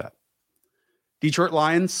agree with that. Detroit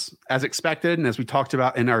Lions, as expected, and as we talked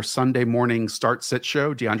about in our Sunday morning start-sit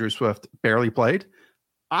show, DeAndre Swift barely played.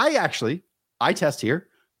 I test here,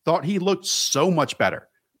 thought he looked so much better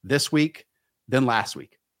this week than last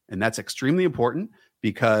week. And that's extremely important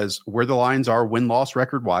because where the Lions are win-loss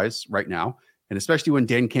record-wise right now, and especially when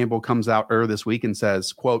Dan Campbell comes out earlier this week and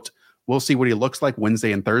says, quote, we'll see what he looks like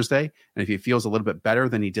Wednesday and Thursday. And if he feels a little bit better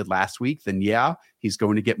than he did last week, then yeah, he's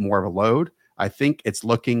going to get more of a load. I think it's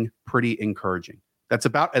looking pretty encouraging. That's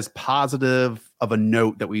about as positive of a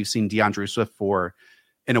note that we've seen DeAndre Swift for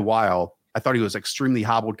in a while. I thought he was extremely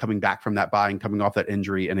hobbled coming back from that bye and coming off that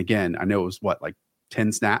injury. And again, I know it was like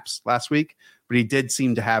 10 snaps last week, but he did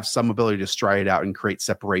seem to have some ability to stride out and create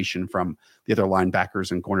separation from the other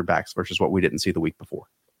linebackers and cornerbacks versus what we didn't see the week before.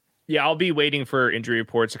 Yeah, I'll be waiting for injury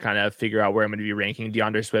reports to kind of figure out where I'm going to be ranking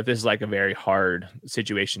DeAndre Swift. This is like a very hard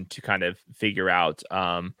situation to kind of figure out.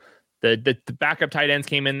 The backup tight ends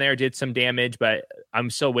came in there, did some damage, but I'm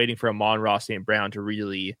still waiting for Amon-Ra St. Brown to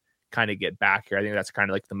really kind of get back here. I think that's kind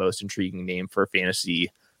of like the most intriguing name for fantasy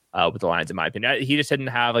with the Lions, in my opinion. He just didn't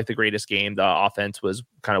have like the greatest game. The offense was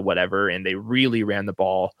kind of whatever, and they really ran the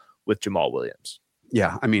ball with Jamal Williams.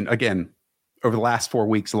 Yeah, I mean, again, over the last 4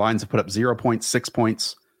 weeks, the Lions have put up 0 points, 6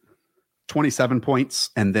 points, 27 points,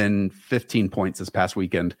 and then 15 points this past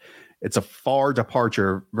weekend. It's a far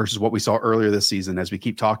departure versus what we saw earlier this season, as we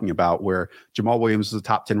keep talking about, where Jamal Williams was a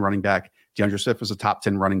top 10 running back. DeAndre Swift was a top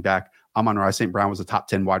 10 running back. Amon-Ra St. Brown was a top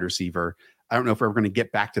 10 wide receiver. I don't know if we're ever going to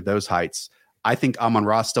get back to those heights. I think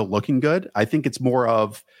Amon-Ra is still looking good. I think it's more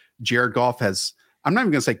of Jared Goff has, I'm not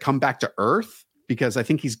even going to say come back to earth, because I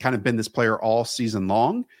think he's kind of been this player all season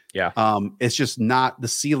long. Yeah. It's just not the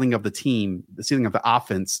ceiling of the team. The ceiling of the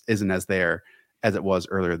offense isn't as there as it was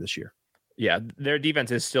earlier this year. Yeah, their defense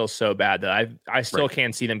is still so bad that I still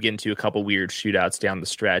can't see them get into a couple weird shootouts down the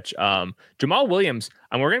stretch. Jamal Williams,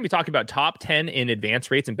 and we're going to be talking about top 10 in advance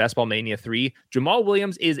rates in Best Ball Mania 3. Jamal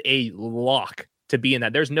Williams is a lock to be in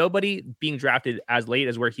that. There's nobody being drafted as late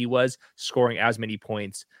as where he was, scoring as many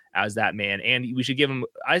points as that man. And we should give him,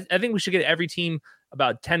 I think we should get every team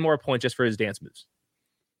about 10 more points just for his dance moves.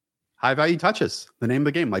 High value touches, the name of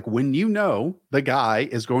the game. Like when you know the guy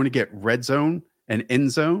is going to get red zone and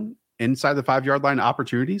end zone inside the 5-yard line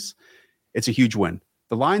opportunities, it's a huge win.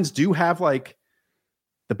 The Lions do have like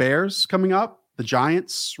the Bears coming up, the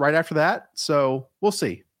Giants right after that. So we'll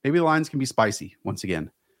see. Maybe the Lions can be spicy once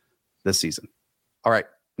again this season. All right.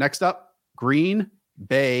 Next up, Green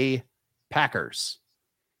Bay Packers.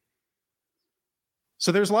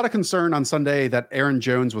 So there's a lot of concern on Sunday that Aaron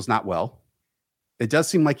Jones was not well. It does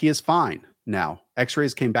seem like he is fine now.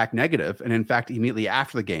 X-rays came back negative, and in fact, immediately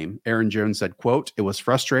after the game, Aaron Jones said, quote, "It was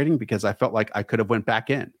frustrating because I felt like I could have went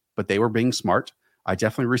back in, but they were being smart. I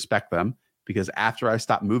definitely respect them because after I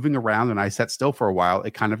stopped moving around and I sat still for a while,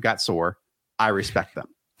 it kind of got sore. I respect them."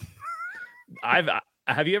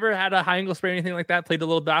 Have you ever had a high ankle sprain or anything like that? Played a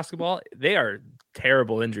little basketball? They are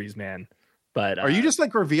terrible injuries, man. But are you just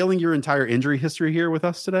like revealing your entire injury history here with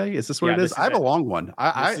us today? Is this what it is? I have a long one.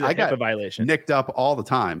 I got a violation nicked up all the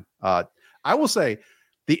time. I will say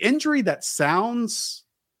the injury that sounds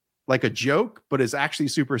like a joke, but is actually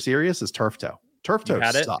super serious is turf toe. Turf toe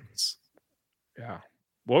sucks. Yeah.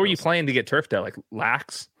 What were you playing to get turf toe? Like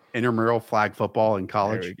lax? Intramural flag football in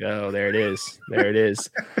college. There we go. There it is. There it is.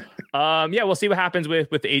 Yeah, we'll see what happens with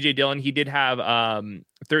AJ Dillon. He did have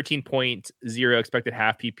 13.0 expected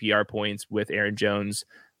half PPR points with Aaron Jones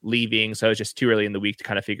leaving. So it's just too early in the week to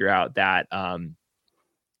kind of figure out that.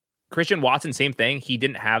 Christian Watson, same thing. He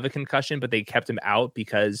didn't have a concussion, but they kept him out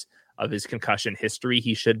because of his concussion history.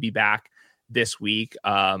 He should be back this week.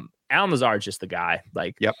 Allen Lazard's just the guy.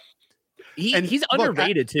 Like, yep. He's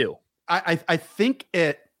underrated too. I think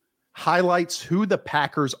it highlights who the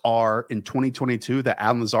Packers are in 2022, that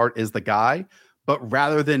Allen Lazard is the guy. But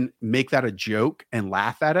rather than make that a joke and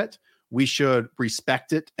laugh at it, we should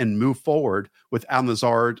respect it and move forward with Allen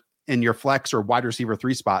Lazard in your flex or wide receiver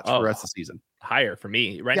 3 spots for the rest of the season? Higher for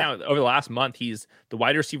me right now. Over the last month, he's the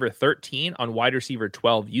wide receiver 13 on wide receiver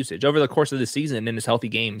 12 usage. Over the course of the season in his healthy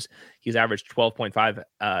games, he's averaged 12.5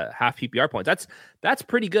 half PPR points. That's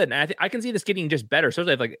pretty good. And I can see this getting just better. So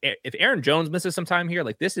if Aaron Jones misses some time here,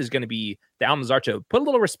 like this is going to be the Allen Lazard show. Put a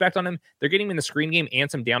little respect on him. They're getting him in the screen game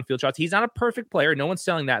and some downfield shots. He's not a perfect player. No one's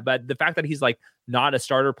selling that. But the fact that he's like not a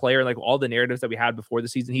starter player, like all the narratives that we had before the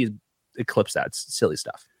season, he's eclipsed that. It's silly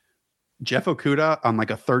stuff. Jeff Okudah on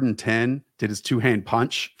like a 3rd and 10 did his 2-hand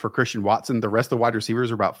punch for Christian Watson. The rest of the wide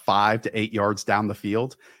receivers are about 5 to 8 yards down the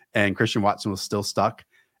field, and Christian Watson was still stuck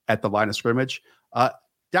at the line of scrimmage.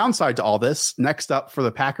 Downside to all this, next up for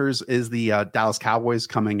the Packers is the Dallas Cowboys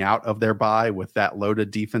coming out of their bye with that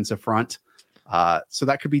loaded defensive front. So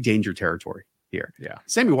that could be danger territory here. Yeah.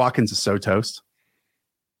 Sammy Watkins is so toast.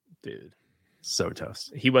 Dude. So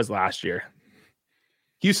toast. He was last year.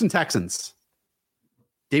 Houston Texans.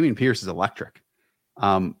 Dameon Pierce is electric.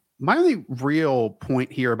 My only real point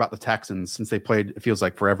here about the Texans, since they played, it feels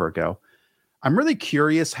like forever ago, I'm really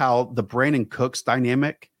curious how the Brandon Cooks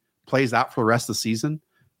dynamic plays out for the rest of the season,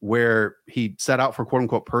 where he set out for quote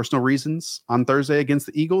unquote personal reasons on Thursday against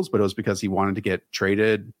the Eagles, but it was because he wanted to get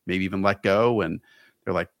traded, maybe even let go. And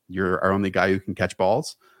they're like, you're our only guy who can catch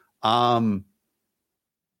balls. When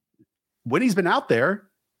he's been out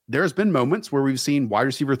there's been moments where we've seen wide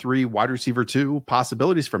receiver 3, wide receiver 2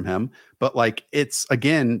 possibilities from him, but like it's,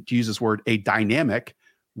 again, to use this word, a dynamic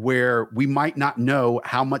where we might not know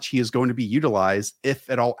how much he is going to be utilized, if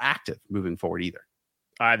at all active, moving forward either.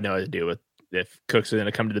 I have no idea with if Cooks is going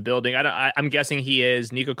to come to the building. I'm guessing he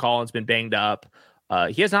is. Nico Collins been banged up.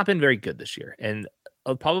 He has not been very good this year, and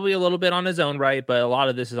probably a little bit on his own right, but a lot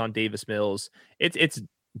of this is on Davis Mills. It's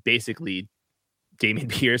basically Dameon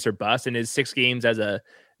Pierce or bust. In his 6 games as a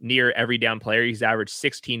near every down player, he's averaged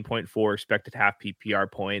 16.4 expected half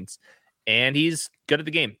PPR points, and he's good at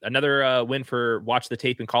the game. Another win for watch the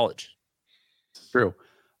tape in college. True.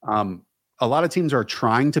 A lot of teams are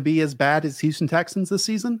trying to be as bad as Houston Texans this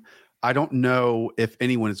season. I don't know if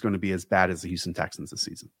anyone is going to be as bad as the Houston Texans this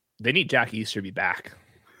season. They need Jack Easter to be back.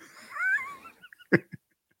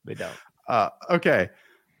 They don't. Okay.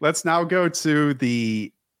 Let's now go to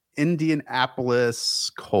the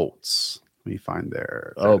Indianapolis Colts. Let me find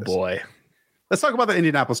there. Oh boy. Let's talk about the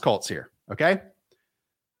Indianapolis Colts here. Okay.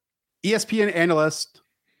 ESPN analyst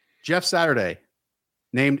Jeff Saturday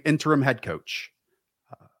named interim head coach.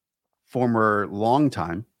 Former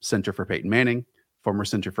longtime center for Peyton Manning, former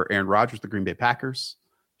center for Aaron Rodgers, the Green Bay Packers.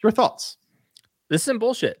 Your thoughts? This is some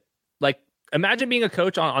bullshit. Like, imagine being a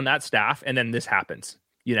coach on that staff, and then this happens,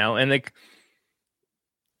 and like,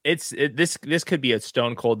 this could be a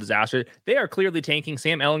stone cold disaster. They are clearly tanking.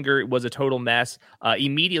 Sam Ehlinger was a total mess.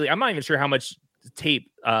 Immediately, I'm not even sure how much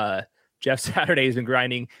tape Jeff Saturday has been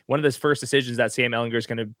grinding. One of his first decisions that Sam Ehlinger is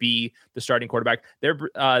going to be the starting quarterback. They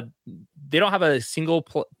don't have a single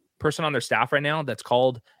person on their staff right now that's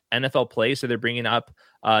called NFL play, so they're bringing up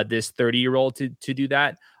this 30-year-old to do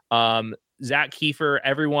that. Zach Kiefer,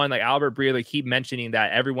 everyone like Albert Breer, they keep mentioning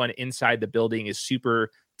that everyone inside the building is super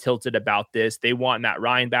tilted about this. They want Matt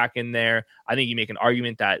Ryan back in there. I think you make an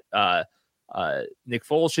argument that Nick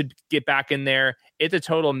Foles should get back in there. It's a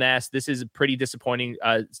total mess. This is pretty disappointing.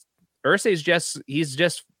 Irsay he's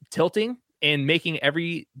just tilting and making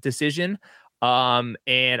every decision. And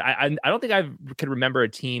I don't think I could remember a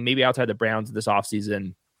team, maybe outside the Browns this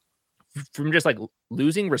offseason, from just like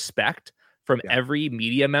losing respect from every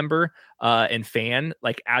media member and fan,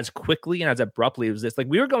 like as quickly and as abruptly as this. Like,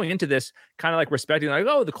 we were going into this kind of like respecting, like,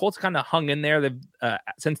 oh, the Colts kind of hung in there. They've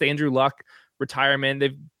since the Andrew Luck retirement,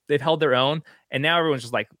 they've held their own, and now everyone's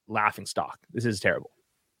just like laughing stock. This is terrible.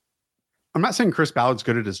 I'm not saying Chris Ballard's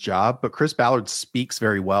good at his job, but Chris Ballard speaks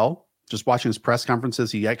very well. Just watching his press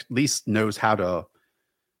conferences, he at least knows how to,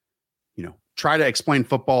 try to explain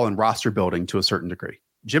football and roster building to a certain degree.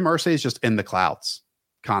 Jim Irsay is just in the clouds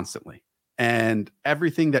constantly. And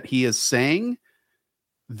everything that he is saying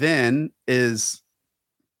then is,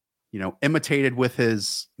 imitated with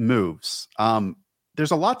his moves.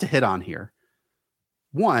 There's a lot to hit on here.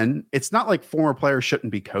 One, it's not like former players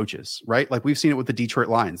shouldn't be coaches, right? Like we've seen it with the Detroit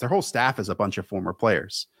Lions. Their whole staff is a bunch of former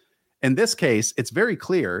players. In this case, it's very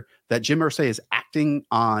clear that Jim Irsay is acting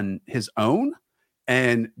on his own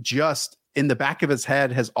and just in the back of his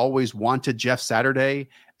head has always wanted Jeff Saturday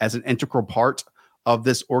as an integral part of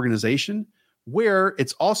this organization, where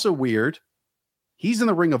it's also weird. He's in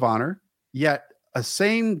the Ring of Honor, yet a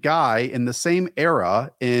same guy in the same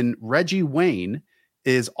era in Reggie Wayne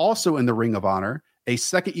is also in the Ring of Honor, a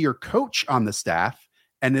second-year coach on the staff,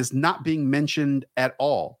 and is not being mentioned at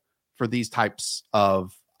all for these types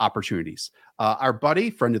of opportunities. Our buddy,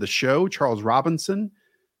 friend of the show, Charles Robinson,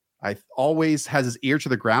 always has his ear to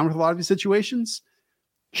the ground with a lot of these situations.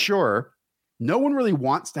 Sure, no one really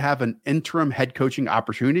wants to have an interim head coaching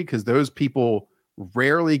opportunity because those people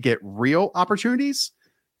rarely get real opportunities.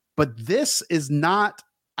 But this is not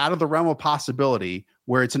out of the realm of possibility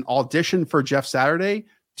where it's an audition for Jeff Saturday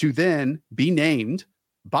to then be named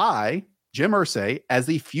by Jim Irsay as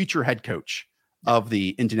the future head coach of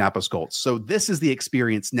the Indianapolis Colts. So this is the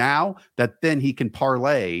experience now that then he can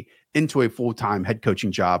parlay into a full-time head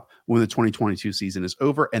coaching job when the 2022 season is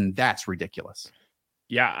over. And that's ridiculous.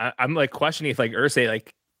 Yeah. I'm like questioning if like Irsay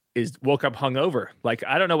like woke up hungover. Like,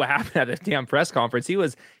 I don't know what happened at the damn press conference. He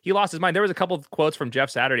lost his mind. There was a couple of quotes from Jeff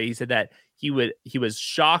Saturday. He said that he was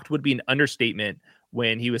shocked would be an understatement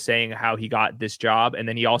when he was saying how he got this job. And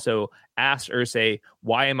then he also asked Irsay,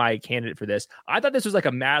 why am I a candidate for this? I thought this was like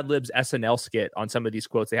a Mad Libs SNL skit on some of these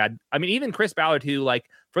quotes they had. I mean, even Chris Ballard, who like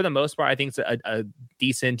for the most part, I think it's a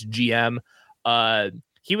decent GM.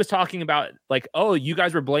 He was talking about like, oh, you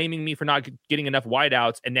guys were blaming me for not getting enough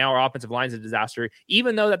wideouts, and now our offensive line is a disaster,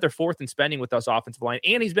 even though that they're fourth in spending with us offensive line.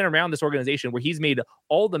 And he's been around this organization where he's made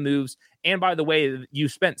all the moves. And by the way, you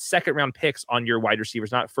spent second round picks on your wide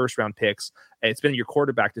receivers, not first round picks. It's been your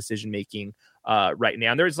quarterback decision making right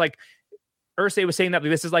now. And there's like, Irsay was saying that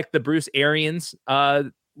this is like the Bruce Arians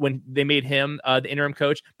when they made him the interim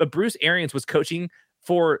coach, but Bruce Arians was coaching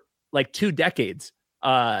for like 2 decades.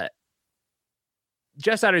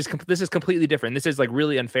 Jeff Saturday this is completely different. This is like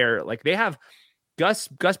really unfair. Like they have Gus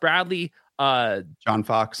Bradley, John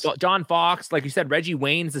Fox, like you said, Reggie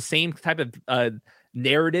Wayne's the same type of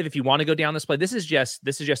narrative. If you want to go down this play, this is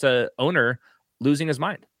just a owner losing his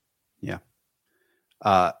mind. Yeah.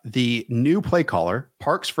 The new play caller,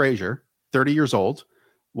 Parks Frazier, 30 years old,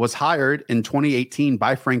 was hired in 2018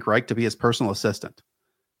 by Frank Reich to be his personal assistant.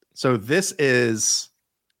 So this is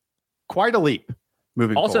quite a leap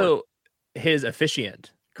moving forward. His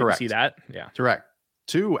officiant. Correct. See that? Yeah. Correct.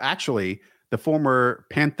 To actually the former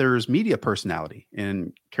Panthers media personality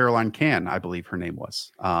in Caroline Can, I believe her name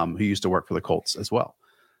was, who used to work for the Colts as well.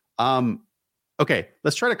 Okay,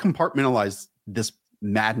 let's try to compartmentalize this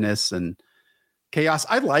madness and chaos.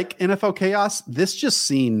 I like NFL chaos. This just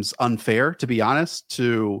seems unfair, to be honest,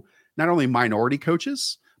 to not only minority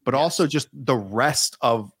coaches, but also just the rest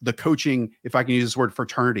of the coaching, if I can use this word,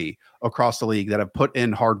 fraternity across the league that have put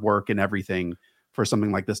in hard work and everything for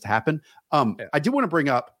something like this to happen. I do want to bring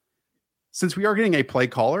up, since we are getting a play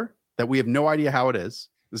caller that we have no idea how it is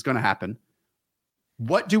going to happen,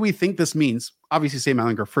 what do we think this means? Obviously, Sam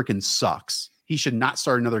Ehlinger freaking sucks. He should not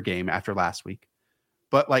start another game after last week.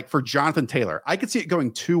 But like for Jonathan Taylor, I could see it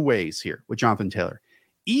going 2 ways here with Jonathan Taylor.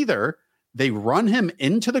 Either they run him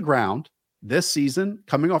into the ground this season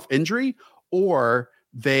coming off injury, or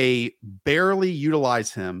they barely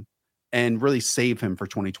utilize him and really save him for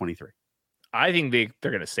 2023. I think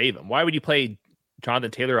they're going to save him. Why would you play Jonathan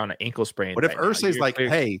Taylor on an ankle sprain? But if Irsay's like,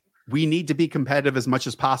 hey, we need to be competitive as much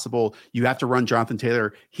as possible, you have to run Jonathan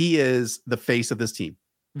Taylor. He is the face of this team.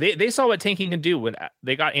 They saw what tanking can do when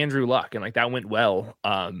they got Andrew Luck, and like that went well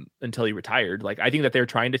until he retired. Like I think that they're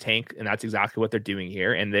trying to tank, and that's exactly what they're doing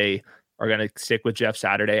here. And they are going to stick with Jeff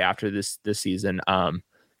Saturday after this season.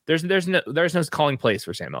 There's no calling plays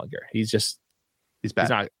for Sam Ehlinger. He's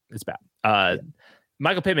bad. It's bad.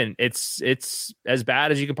 Michael Pittman, it's as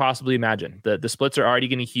bad as you can possibly imagine. The splits are already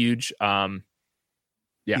getting huge.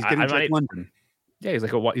 He's getting Jake London. Yeah, he's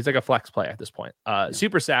like a flex play at this point.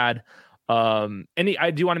 Super sad.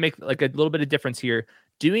 I do want to make like a little bit of difference here.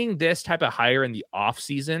 Doing this type of hire in the off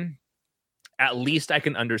season, at least I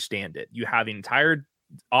can understand it. You have an entire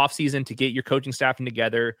off season to get your coaching staff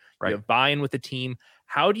together. Right. You have buy-in with the team.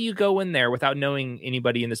 How do you go in there without knowing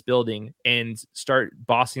anybody in this building and start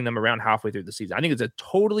bossing them around halfway through the season? I think it's a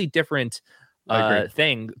totally different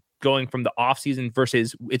thing going from the off season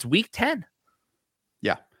versus it's week 10.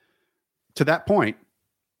 Yeah. To that point,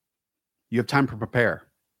 you have time to prepare.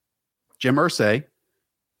 Jim Irsay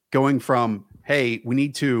going from, hey, we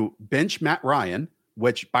need to bench Matt Ryan,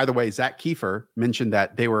 which, by the way, Zach Kiefer mentioned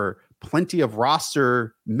that they were plenty of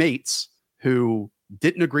roster mates who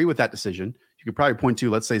didn't agree with that decision. You could probably point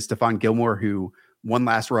to, let's say, Stephon Gilmore, who one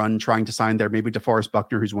last run trying to sign there, maybe DeForest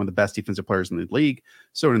Buckner, who's one of the best defensive players in the league,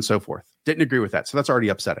 so on and so forth. Didn't agree with that. So that's already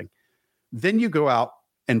upsetting. Then you go out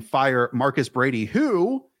and fire Marcus Brady,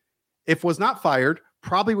 who, if was not fired,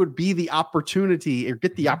 probably would be the opportunity or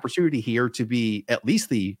get the opportunity here to be at least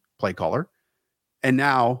the play caller. And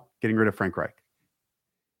now getting rid of Frank Reich.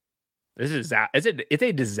 It's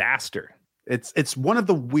a disaster. It's one of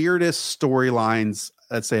the weirdest storylines,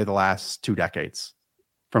 let's say, the last 2 decades.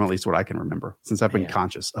 from at least what I can remember since I've been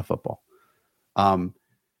conscious of football.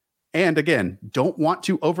 And again, don't want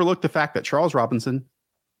to overlook the fact that Charles Robinson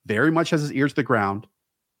very much has his ears to the ground,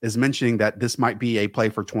 is mentioning that this might be a play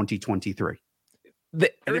for 2023. And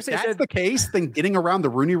if that's the case, then getting around the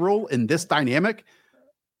Rooney Rule in this dynamic,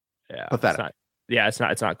 pathetic. It's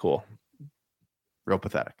not cool. Real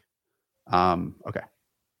pathetic. Okay.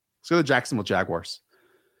 Let's go to the Jacksonville Jaguars.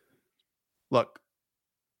 Look,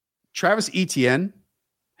 Travis Etienne,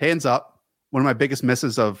 hands up, one of my biggest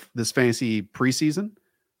misses of this fantasy preseason.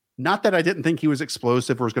 Not that I didn't think he was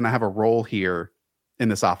explosive or was going to have a role here in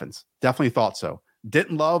this offense. Definitely thought so.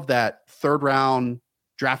 Didn't love that third round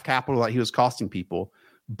draft capital that he was costing people,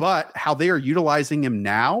 but how they are utilizing him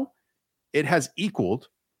now, it has equaled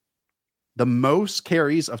the most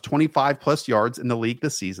carries of 25 plus yards in the league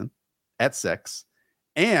this season at 6.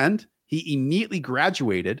 And he immediately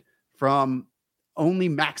graduated from only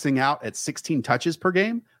maxing out at 16 touches per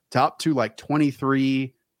game to up to like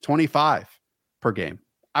 23, 25 per game.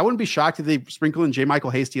 I wouldn't be shocked if they sprinkle in J. Michael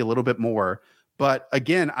Hasty a little bit more. But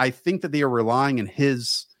again, I think that they are relying on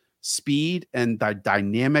his speed and the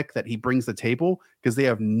dynamic that he brings to the table because they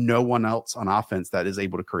have no one else on offense that is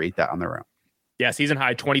able to create that on their own. Yeah, season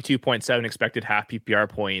high 22.7 expected half PPR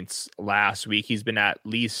points last week. He's been at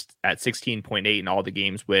least at 16.8 in all the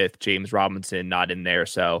games with James Robinson not in there.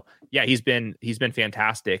 So yeah, he's been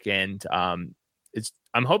fantastic. And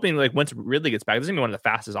I'm hoping like once it really gets back, this is gonna be one of the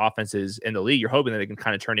fastest offenses in the league. You're hoping that they can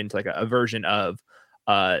kind of turn into like a version of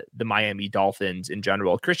the Miami Dolphins in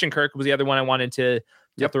general. Christian Kirk was the other one I wanted to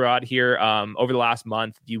throw out here. Over the last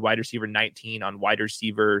month, the wide receiver 19 on wide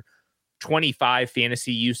receiver 25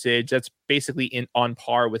 fantasy usage. That's basically on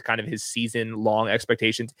par with kind of his season long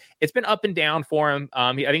expectations. It's been up and down for him.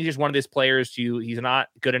 I think he's just one of these players he's not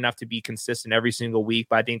good enough to be consistent every single week,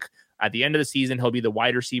 but I think at the end of the season, he'll be the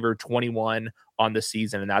wide receiver 21 on the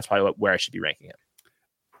season. And that's probably where I should be ranking him.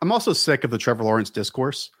 I'm also sick of the Trevor Lawrence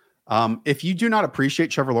discourse. If you do not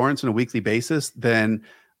appreciate Trevor Lawrence on a weekly basis, then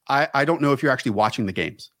I don't know if you're actually watching the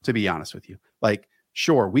games, to be honest with you. Like,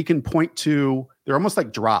 sure, we can point to, they're almost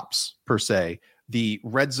like drops per se, the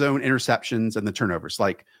red zone interceptions and the turnovers.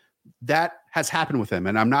 Like that has happened with him.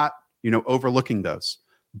 And I'm not, overlooking those.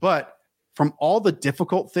 But from all the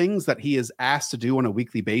difficult things that he is asked to do on a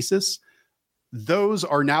weekly basis, those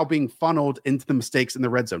are now being funneled into the mistakes in the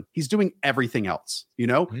red zone. He's doing everything else.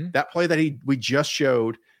 That play that we just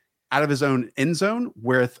showed out of his own end zone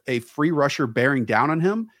with a free rusher bearing down on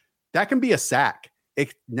him, that can be a sack.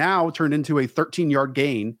 It now turned into a 13-yard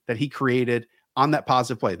gain that he created on that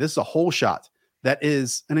positive play. This is a whole shot. That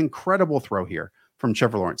is an incredible throw here from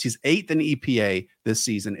Trevor Lawrence. He's 8th in EPA this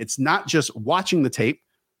season. It's not just watching the tape.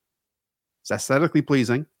 It's aesthetically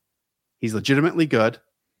pleasing. He's legitimately good.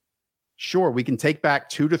 Sure, we can take back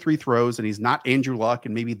 2 to 3 throws, and he's not Andrew Luck,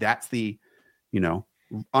 and maybe that's the,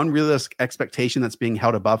 unrealistic expectation that's being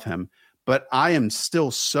held above him. But I am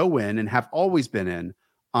still so in and have always been in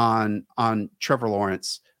on Trevor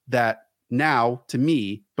Lawrence that now, to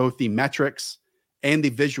me, both the metrics and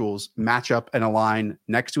the visuals match up and align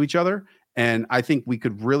next to each other. And I think we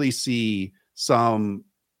could really see some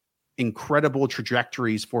incredible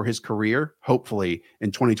trajectories for his career, hopefully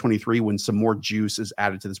in 2023, when some more juice is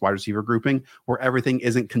added to this wide receiver grouping, where everything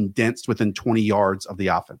isn't condensed within 20 yards of the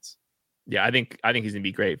offense. Yeah, I think he's gonna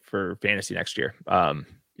be great for fantasy next year.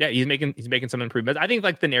 He's making some improvements. I think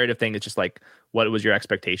like the narrative thing is just like, what was your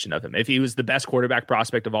expectation of him? If he was the best quarterback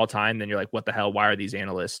prospect of all time, then you're like, what the hell? Why are these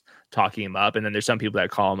analysts talking him up? And then there's some people that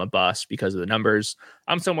call him a bust because of the numbers.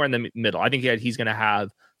 I'm somewhere in the middle. I think he's going to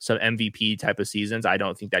have some MVP type of seasons. I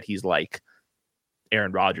don't think that he's like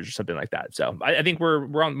Aaron Rodgers or something like that. So I think we're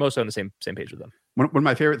mostly on the same page with him. One of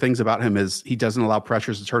my favorite things about him is he doesn't allow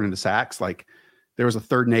pressures to turn into sacks. Like there was a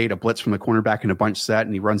 3rd and 8, a blitz from the cornerback in a bunch set,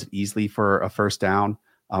 and he runs it easily for a first down.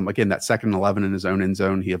 Again, that 2nd and 11 in his own end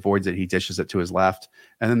zone, he avoids it. He dishes it to his left.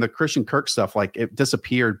 And then the Christian Kirk stuff, like it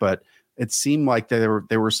disappeared, but it seemed like there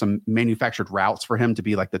were some manufactured routes for him to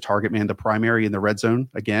be like the target man, the primary in the red zone.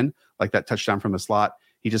 Again, like that touchdown from the slot,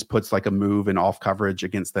 he just puts like a move and off coverage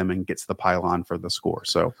against them and gets the pylon for the score.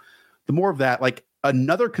 So the more of that, like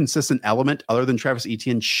another consistent element other than Travis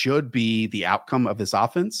Etienne should be the outcome of this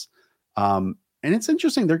offense. And it's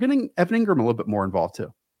interesting. They're getting Evan Ingram a little bit more involved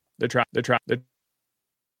too. They're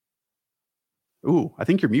Ooh, I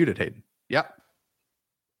think you're muted, Hayden. Yep.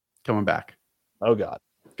 Coming back. Oh God.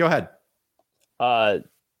 Go ahead.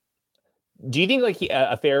 Do you think like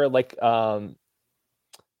a fair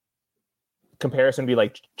comparison would be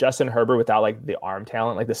like Justin Herbert without like the arm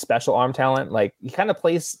talent, like the special arm talent? Like he kind of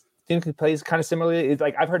plays kind of similarly. It's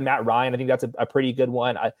like I've heard Matt Ryan. I think that's a pretty good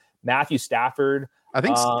one. Matthew Stafford. I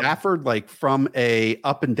think Stafford, like from a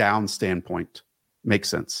up and down standpoint, makes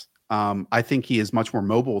sense. I think he is much more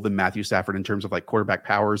mobile than Matthew Stafford in terms of like quarterback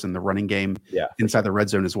powers and the running game inside the red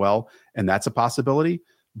zone as well. And that's a possibility.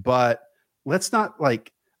 But let's not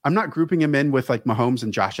I'm not grouping him in with like Mahomes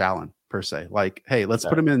and Josh Allen per se. Like, hey, let's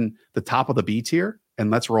put him in the top of the B tier and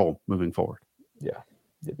let's roll moving forward. Yeah.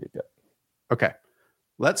 Okay.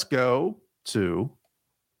 Let's go to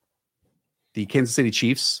the Kansas City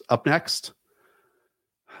Chiefs up next.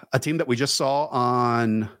 A team that we just saw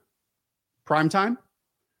on primetime.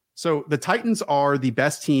 So the Titans are the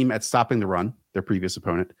best team at stopping the run, their previous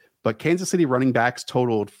opponent, but Kansas City running backs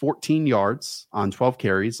totaled 14 yards on 12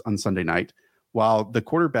 carries on Sunday night, while the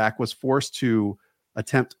quarterback was forced to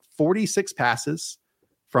attempt 46 passes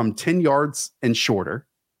from 10 yards and shorter.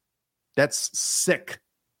 That's sick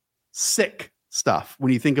stuff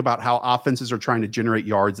when you think about how offenses are trying to generate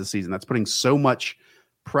yards this season. That's putting so much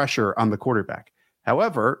pressure on the quarterback.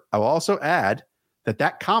 However, I will also add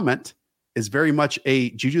that comment is very much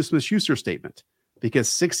a Juju Smith-Schuster statement, because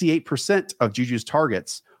 68% of Juju's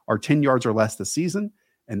targets are 10 yards or less this season,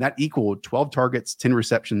 and that equaled 12 targets, 10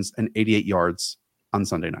 receptions, and 88 yards on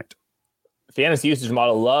Sunday night. Fantasy usage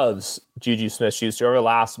model loves Juju Smith-Schuster. Over the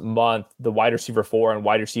last month, the wide receiver 4 and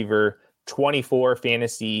wide receiver 24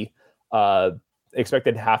 fantasy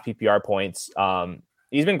expected half PPR points.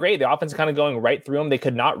 He's been great. The offense is kind of going right through him. They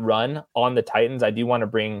could not run on the Titans. I do want to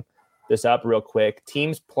bring this up real quick.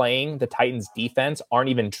 Teams playing the Titans defense aren't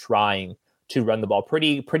even trying to run the ball.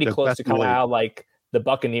 Pretty close to kind of how like the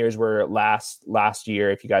Buccaneers were last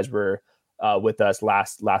year. If you guys were with us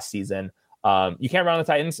last season, you can't run on the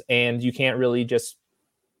Titans, and you can't really just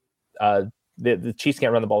the Chiefs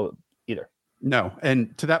can't run the ball either. No,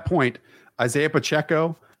 and to that point, Isaiah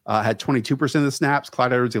Pacheco had 22% of the snaps.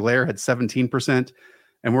 Clyde Edwards-Helaire had 17%.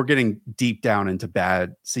 And we're getting deep down into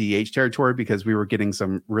bad CEH territory because we were getting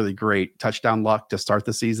some really great touchdown luck to start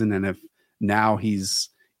the season. And if now he's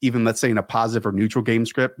even, let's say, in a positive or neutral game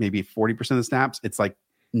script, maybe 40% of the snaps, it's like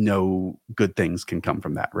no good things can come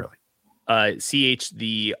from that, really. CH,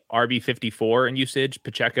 the RB 54 in usage,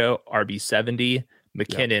 Pacheco, RB 70,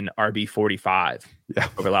 McKinnon, RB 45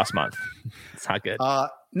 over last month. It's not good.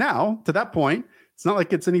 Now, to that point, it's not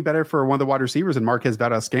like it's any better for one of the wide receivers in Marquez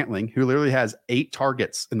Valdes-Scantling, who literally has 8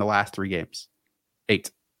 targets in the last 3 games.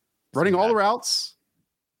 8. Running all the routes,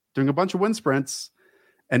 doing a bunch of wind sprints,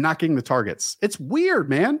 and not getting the targets. It's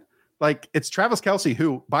weird, man. Like, it's Travis Kelce,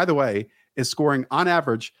 who, by the way, is scoring on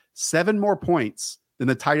average 7 more points than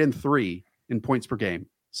the tight end 3 in points per game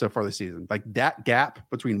so far this season. Like, that gap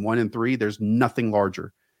between 1 and 3, there's nothing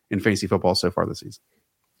larger in fantasy football so far this season.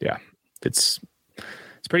 Yeah, it's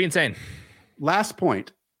pretty insane. Last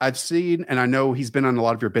point I've seen, and I know he's been on a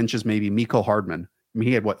lot of your benches, maybe Mecole Hardman. I mean,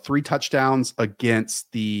 he had 3 touchdowns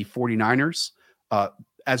against the 49ers.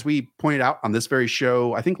 As we pointed out on this very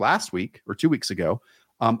show, I think last week or 2 weeks ago,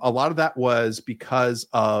 a lot of that was because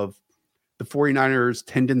of the 49ers'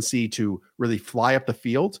 tendency to really fly up the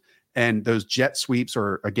field, and those jet sweeps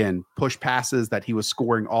or, again, push passes that he was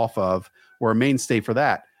scoring off of were a mainstay for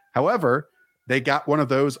that. However, they got one of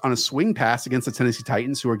those on a swing pass against the Tennessee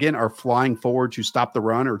Titans, who, again, are flying forward to stop the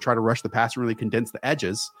run or try to rush the pass and really condense the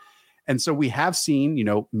edges. And so we have seen,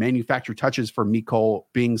 manufactured touches for Mecole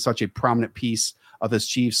being such a prominent piece of this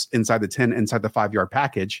Chiefs inside the 10, inside the 5-yard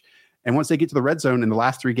package. And once they get to the red zone in the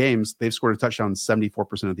last 3 games, they've scored a touchdown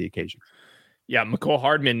 74% of the occasion. Yeah, Mecole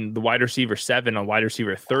Hardman, the wide receiver 7 on wide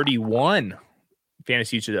receiver 31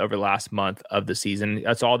 fantasy usage over the last month of the season.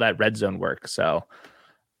 That's all that red zone work. So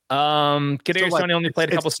Kadarius Toney only played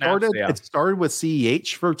a couple snaps. It started with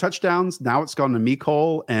CEH for touchdowns. Now it's gone to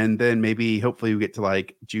Mecole, and then maybe hopefully we get to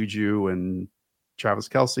like Juju and Travis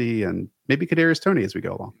Kelce and maybe Kadarius Toney as we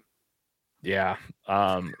go along. Yeah,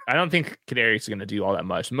 I don't think Kadarius is going to do all that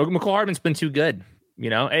much. Mecole Hardman's been too good.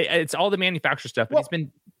 It's all the manufacturer stuff, but he's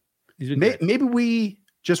been maybe we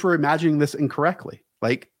just were imagining this incorrectly.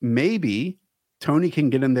 Like maybe Toney can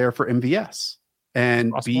get in there for MVS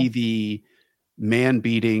and be the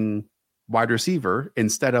man-beating wide receiver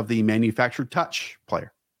instead of the manufactured touch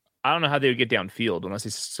player. I don't know how they would get downfield unless they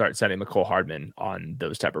start sending Mecole Hardman on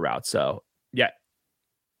those type of routes. So, yeah,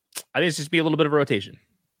 I think it's just be a little bit of a rotation.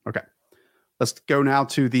 Okay. Let's go now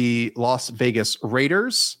to the Las Vegas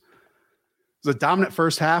Raiders. It was a dominant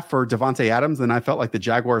first half for Davante Adams, and I felt like the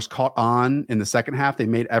Jaguars caught on in the second half. They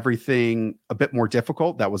made everything a bit more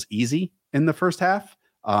difficult. That was easy in the first half.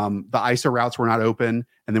 The ISO routes were not open.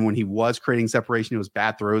 And then when he was creating separation, it was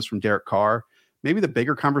bad throws from Derek Carr. Maybe the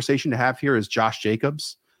bigger conversation to have here is Josh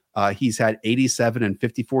Jacobs. He's had 87 and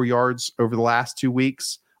 54 yards over the last 2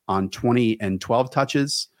 weeks on 20 and 12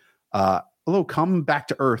 touches. a little come back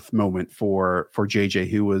to earth moment for JJ,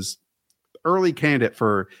 who was early candidate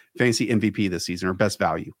for fantasy MVP this season or best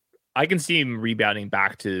value. I can see him rebounding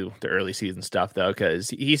back to the early season stuff though, because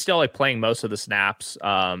he's still like playing most of the snaps.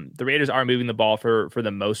 The Raiders are moving the ball for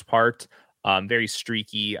the most part. Very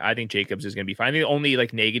streaky. I think Jacobs is going to be fine. I think the only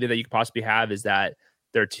like negative that you could possibly have is that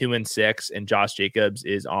they're 2-6 and Josh Jacobs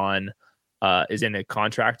is in a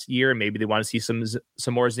contract year. Maybe they want to see some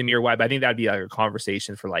more Zamir White, but I think that'd be like a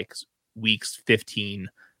conversation for like weeks 15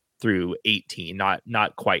 through 18.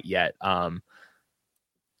 Not quite yet.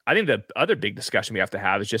 I think the other big discussion we have to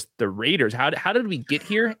have is just the Raiders. How did we get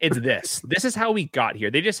here? It's this. This is how we got here.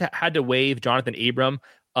 They just had to waive Jonathan Abram.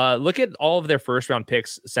 Look at all of their first round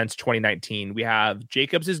picks since 2019. We have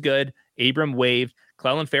Jacobs is good. Abram waived.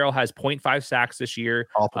 Clelin Ferrell has 0.5 sacks this year.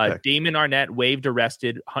 Damon Arnett waived,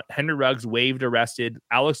 arrested. Henry Ruggs waived, arrested.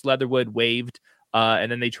 Alex Leatherwood waived.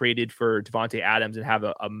 And then they traded for Devontae Adams and have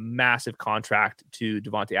a massive contract to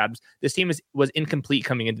Devontae Adams. This team was incomplete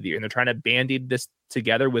coming into the year, and they're trying to band-aid this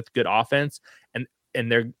together with good offense. And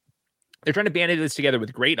they're trying to band-aid this together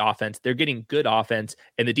with great offense. They're getting good offense,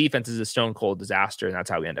 and the defense is a stone cold disaster, and that's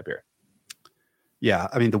how we end up here. Yeah,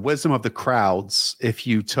 I mean, the wisdom of the crowds, if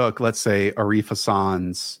you took, let's say, Arif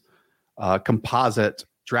Hassan's composite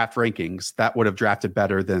draft rankings, that would have drafted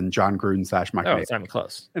better than John Gruden / Mike Mayock. It's not even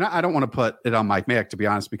close. And I don't want to put it on Mike Mayock, to be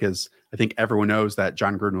honest, because I think everyone knows that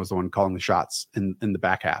John Gruden was the one calling the shots in the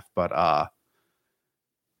back half. But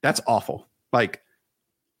that's awful. Like,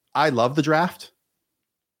 I love the draft.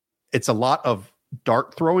 It's a lot of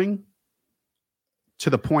dart throwing to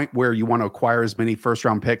the point where you want to acquire as many first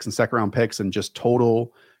round picks and second round picks and just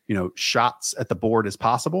total, shots at the board as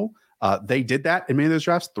possible. They did that in many of those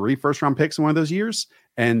drafts, 3 first round picks in one of those years,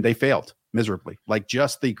 and they failed miserably. Like,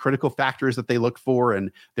 just the critical factors that they look for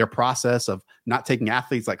and their process of not taking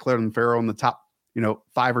athletes like Clelin Ferrell in the top,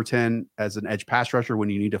 5 or 10 as an edge pass rusher when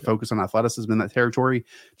you need to focus on athleticism in that territory,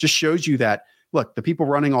 just shows you that, look, the people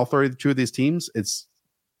running all 32 of these teams,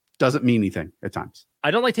 doesn't mean anything at times.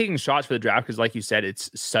 I don't like taking shots for the draft because, like you said,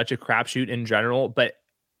 it's such a crapshoot in general, but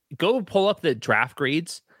go pull up the draft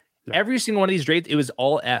grades. Yeah. Every single one of these grades, it was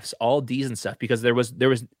all Fs, all Ds and stuff, because there was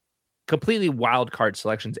completely wild card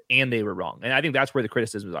selections and they were wrong. And I think that's where the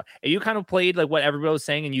criticisms are. And you kind of played like what everybody was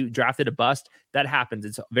saying and you drafted a bust. That happens.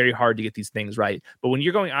 It's very hard to get these things right. But when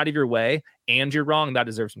you're going out of your way and you're wrong, that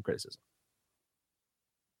deserves some criticism.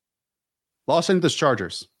 Los Angeles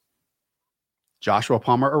Chargers. Joshua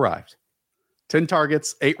Palmer arrived. 10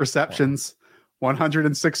 targets, 8 receptions,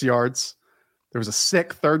 106 yards. There was a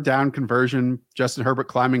sick third down conversion. Justin Herbert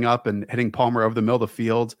climbing up and hitting Palmer over the middle of the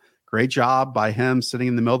field. Great job by him sitting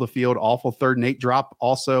in the middle of the field. Awful 3rd and 8 drop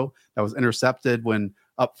also that was intercepted when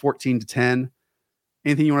up 14-10.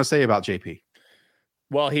 Anything you want to say about JP?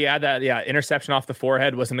 Well, he had that, interception off the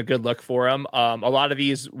forehead. Wasn't a good look for him. A lot of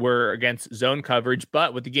these were against zone coverage,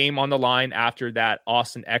 but with the game on the line after that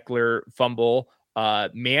Austin Eckler fumble,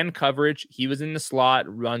 man coverage, he was in the slot,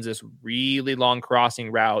 runs this really long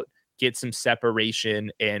crossing route, gets some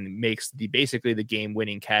separation, and makes basically the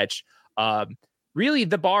game-winning catch. Really,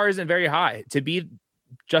 the bar isn't very high. To be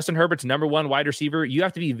Justin Herbert's number 1 wide receiver, you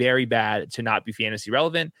have to be very bad to not be fantasy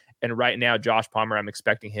relevant. And right now, Josh Palmer, I'm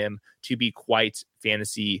expecting him to be quite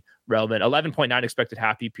fantasy relevant. 11.9 expected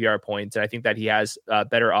half PPR points. And I think that he has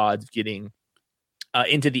better odds of getting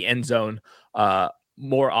into the end zone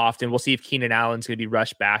more often. We'll see if Keenan Allen's going to be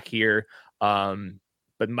rushed back here.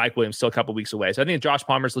 But Mike Williams still a couple weeks away. So I think Josh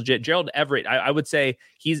Palmer's legit. Gerald Everett, I would say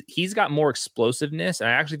he's got more explosiveness, and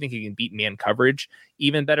I actually think he can beat man coverage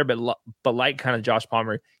even better. But like kind of Josh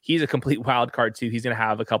Palmer, he's a complete wild card too. He's going to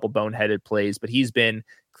have a couple boneheaded plays, but he's been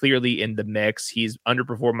clearly in the mix. He's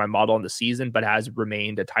underperformed my model in the season, but has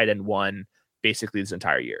remained a tight end 1 basically this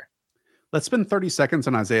entire year. Let's spend 30 seconds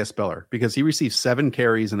on Isaiah Spiller because he received 7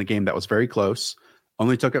 carries in the game that was very close.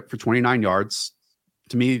 Only took it for 29 yards.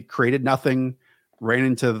 To me, created nothing. Ran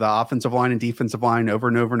into the offensive line and defensive line over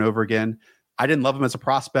and over and over again. I didn't love him as a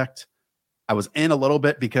prospect. I was in a little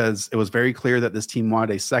bit because it was very clear that this team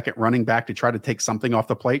wanted a second running back to try to take something off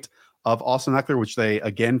the plate of Austin Eckler, which they,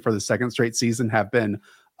 again, for the second straight season have been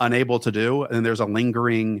unable to do. And there's a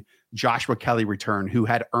lingering Joshua Kelly return who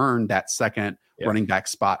had earned that second running back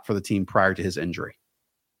spot for the team prior to his injury.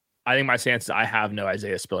 I think my stance is I have no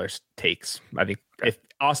Isaiah Spiller takes. I think if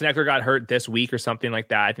Austin Eckler got hurt this week or something like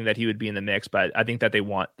that, I think that he would be in the mix. But I think that they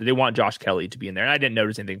want Josh Kelly to be in there. And I didn't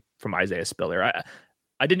notice anything from Isaiah Spiller.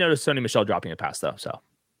 I did notice Sony Michel dropping a pass though. So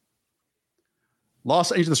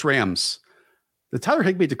Los Angeles Rams. The Tyler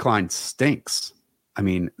Higbee decline stinks. I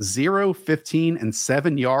mean, 0, 15, and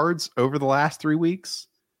 7 yards over the last 3 weeks.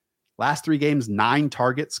 Last 3 games, 9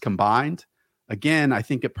 targets combined. again, I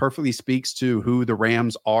think it perfectly speaks to who the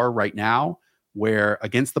Rams are right now, where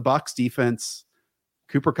against the Bucs defense,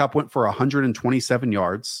 Cooper Kupp went for 127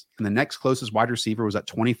 yards, and the next closest wide receiver was at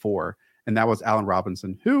 24, and that was Allen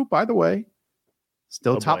Robinson, who, by the way,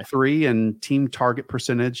 still top 3 in team target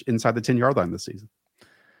percentage inside the 10-yard line this season.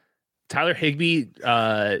 Tyler Higbee,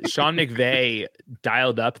 Sean McVay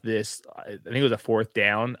dialed up this, I think it was a 4th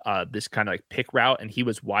down, this kind of like pick route, and he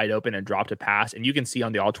was wide open and dropped a pass. And you can see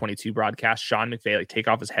on the All 22 broadcast, Sean McVay like take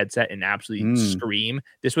off his headset and absolutely scream.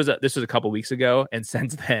 This was a couple weeks ago, and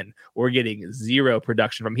since then we're getting 0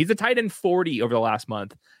 production from him. He's a tight end 40 over the last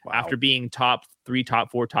month after being top 3,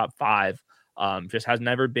 top 4, top 5. Just has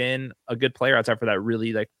never been a good player outside for that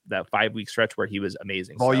really like that 5-week stretch where he was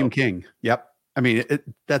amazing. Volume king. Yep. I mean,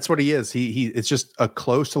 that's what he is. It's just a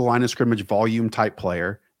close to the line of scrimmage volume type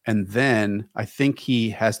player. And then I think he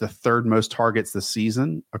has the 3rd most targets this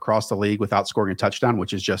season across the league without scoring a touchdown,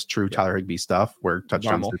 which is just true Tyler Higbee stuff where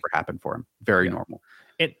touchdowns never happen for him. Very normal.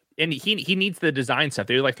 And he needs the design stuff.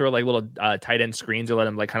 They like throw like little tight end screens or let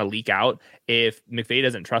him like kind of leak out. If McVay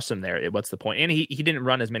doesn't trust him there, what's the point? And he didn't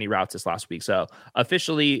run as many routes this last week. So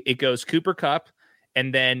officially it goes Cooper Kupp,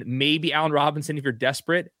 and then maybe Allen Robinson if you're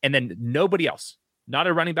desperate, and then nobody else. Not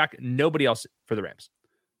a running back, nobody else for the Rams.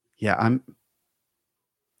 Yeah,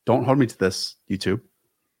 don't hold me to this, YouTube. A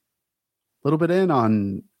little bit in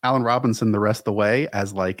on Allen Robinson the rest of the way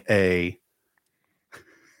as like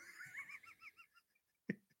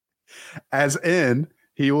as in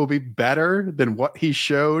he will be better than what he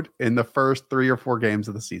showed in the first 3 or 4 games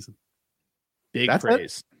of the season. Big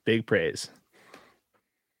praise.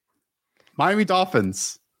 Miami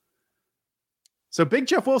Dolphins. So big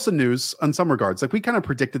Jeff Wilson news on some regards. Like we kind of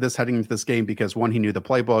predicted this heading into this game because 1, he knew the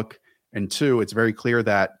playbook, and 2, it's very clear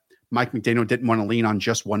that Mike McDaniel didn't want to lean on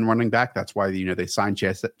just one running back. That's why, they signed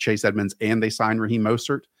Chase Edmonds and they signed Raheem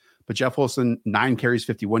Mostert. But Jeff Wilson, 9 carries,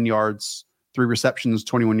 51 yards, 3 receptions,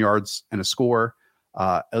 21 yards, and a score,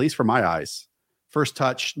 at least for my eyes. First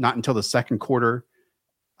touch, not until the second quarter.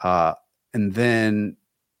 And then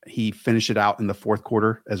he finished it out in the fourth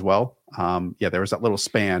quarter as well. There was that little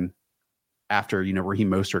span after, Raheem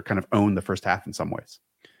Mostert kind of owned the first half in some ways.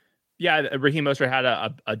 Yeah, Raheem Mostert had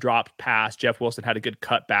a dropped pass. Jeff Wilson had a good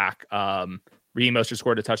cutback. Raheem Mostert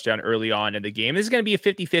scored a touchdown early on in the game. This is going to be a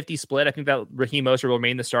 50-50 split. I think that Raheem Mostert will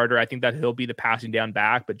remain the starter. I think that he'll be the passing down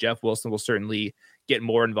back, but Jeff Wilson will certainly get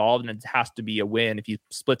more involved, and it has to be a win if he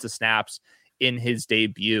splits the snaps in his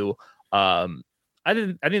debut. I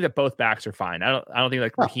think that both backs are fine. I don't think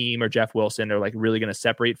like Raheem or Jeff Wilson are like really going to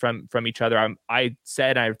separate from each other. I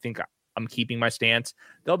think I'm keeping my stance.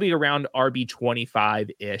 They'll be around RB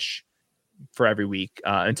 25-ish for every week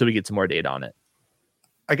until we get some more data on it.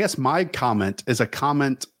 I guess my comment is a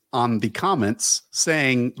comment on the comments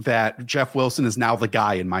saying that Jeff Wilson is now the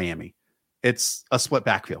guy in Miami. It's a split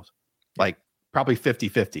backfield, like probably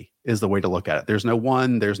 50-50 is the way to look at it. There's no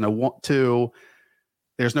 1, there's no 2,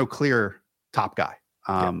 there's no clear top guy.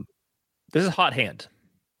 This is hot hand.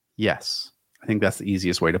 Yes, I think that's the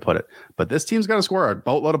easiest way to put it. But this team's going to score a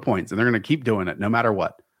boatload of points, and they're going to keep doing it no matter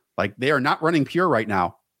what. Like they are not running pure right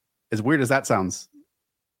now. As weird as that sounds.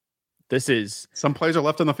 Some players are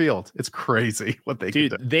left on the field. It's crazy what they do.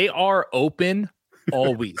 They are open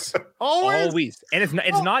always. always. And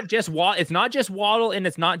it's not just Waddle, and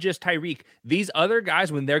it's not just Tyreek. These other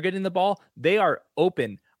guys, when they're getting the ball, they are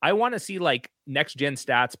open. I want to see like next gen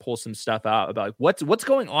stats pull some stuff out about like what's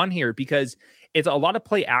going on here, because it's a lot of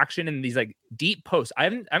play action and these like deep posts. I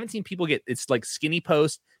haven't seen people get, it's like skinny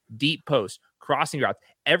post, deep post, crossing routes.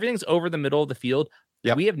 Everything's over the middle of the field.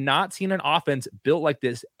 Yep. We have not seen an offense built like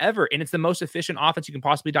this ever, and it's the most efficient offense you can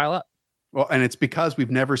possibly dial up. Well, and it's because we've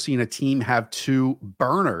never seen a team have 2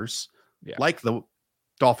 burners like the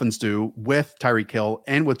Dolphins do with Tyreek Hill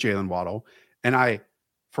and with Jalen Waddle. And I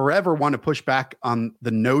forever want to push back on the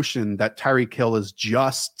notion that Tyreek Hill is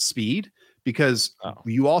just speed, because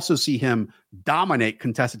you also see him dominate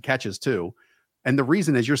contested catches too. And the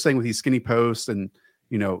reason is you're saying with these skinny posts and,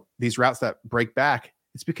 these routes that break back,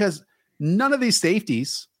 it's because none of these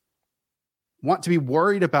safeties want to be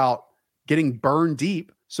worried about getting burned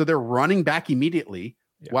deep. So they're running back immediately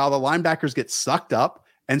while the linebackers get sucked up.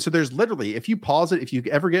 And so there's literally, if you pause it, if you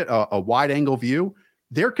ever get a wide angle view,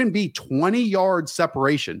 there can be 20-yard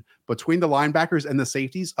separation between the linebackers and the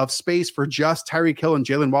safeties of space for just Tyreek Hill and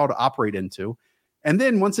Jalen Waddle to operate into. And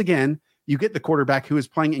then once again, you get the quarterback who is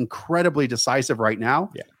playing incredibly decisive right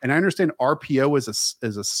now. Yeah. And I understand RPO is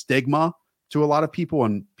a stigma to a lot of people,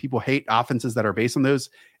 and people hate offenses that are based on those.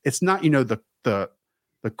 It's not, the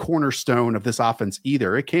cornerstone of this offense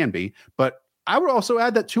either. It can be, but I would also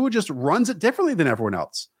add that Tua just runs it differently than everyone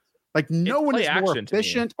else. Like no one is more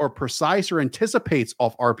efficient or precise or anticipates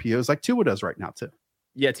off RPOs like Tua does right now too.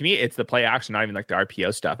 Yeah, to me, it's the play action, not even like the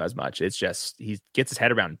RPO stuff as much. It's just he gets his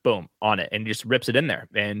head around, boom, on it, and just rips it in there,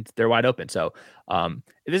 and they're wide open. So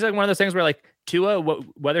it is like one of those things where like Tua,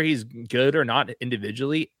 whether he's good or not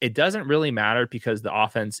individually, it doesn't really matter because the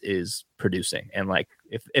offense is producing. And like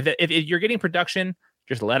if you're getting production,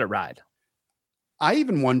 just let it ride. I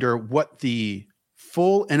even wonder what the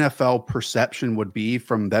full NFL perception would be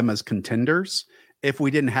from them as contenders if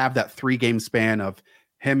we didn't have that 3-game span of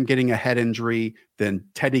him getting a head injury, then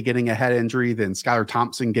Teddy getting a head injury, then Skylar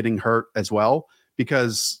Thompson getting hurt as well,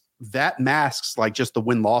 because that masks like just the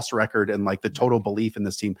win-loss record and like the total belief in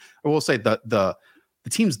this team. I will say the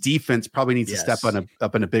team's defense probably needs to step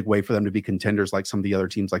up in a big way for them to be contenders like some of the other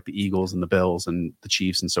teams like the Eagles and the Bills and the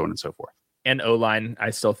Chiefs and so on and so forth. And O-line,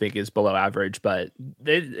 I still think is below average, but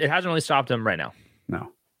it hasn't really stopped them right now.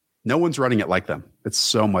 No one's running it like them. It's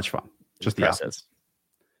so much fun. Just the offense.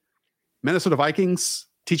 Minnesota Vikings,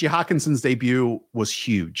 TJ Hawkinson's debut was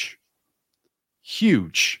huge.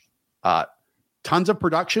 Tons of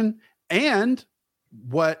production. And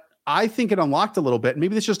what I think it unlocked a little bit,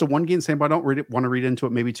 maybe it's just a 1-game sample, I don't want to read into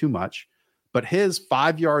it maybe too much, but his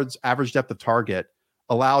 5 yards average depth of target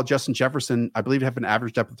allowed Justin Jefferson, I believe, to have an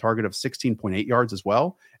average depth of target of 16.8 yards as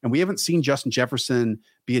well. And we haven't seen Justin Jefferson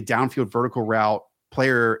be a downfield vertical route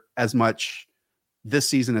player as much this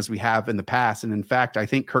season as we have in the past. And in fact, I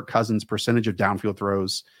think Kirk Cousins' percentage of downfield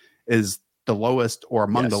throws is the lowest or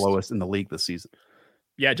among the lowest in the league this season.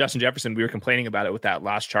 Yeah, Justin Jefferson, we were complaining about it with that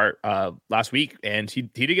last chart last week, and he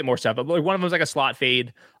did get more stuff. But one of them was like a slot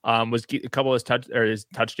fade, was a couple of his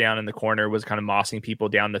touchdown in the corner was kind of mossing people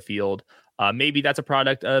down the field. Maybe that's a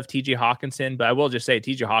product of TJ Hawkinson, but I will just say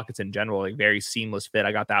TJ Hawkinson in general, like very seamless fit.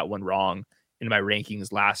 I got that one wrong in my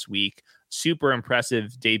rankings last week. Super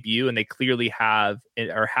impressive debut, and they clearly have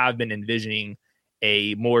been envisioning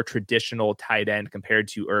a more traditional tight end compared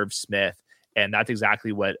to Irv Smith. And that's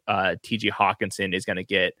exactly what TJ Hawkinson is going to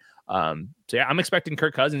get. So yeah, I'm expecting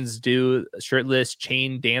Kirk Cousins to do shirtless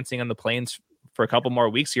chain dancing on the plains for a couple more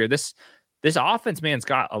weeks here. This offense, man's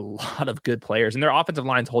got a lot of good players, and their offensive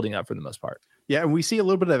line's holding up for the most part. Yeah, and we see a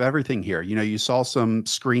little bit of everything here. You know, you saw some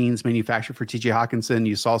screens manufactured for TJ Hawkinson.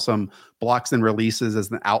 You saw some blocks and releases as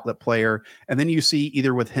an outlet player. And then you see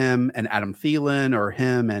either with him and Adam Thielen or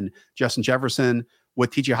him and Justin Jefferson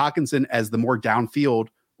with TJ Hawkinson as the more downfield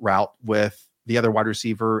route with the other wide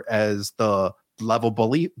receiver as the level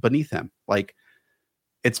beneath him. Like,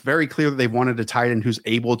 it's very clear that they wanted a tight end who's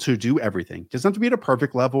able to do everything. Doesn't have to be at a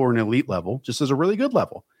perfect level or an elite level, just as a really good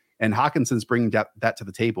level. And Hawkinson's bringing that to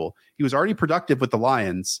the table. He was already productive with the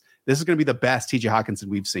Lions. This is going to be the best TJ Hawkinson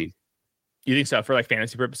we've seen. You think so for like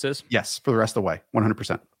fantasy purposes? Yes, for the rest of the way,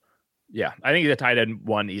 100%. Yeah, I think the tight end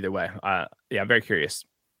won either way. Yeah, I'm very curious.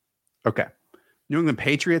 Okay. New England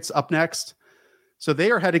Patriots up next. So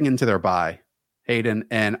they are heading into their bye, Hayden,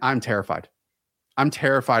 and I'm terrified. I'm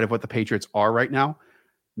terrified of what the Patriots are right now.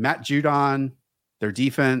 Matt Judon, their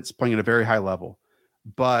defense playing at a very high level.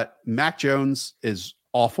 But Mac Jones is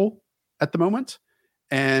awful at the moment.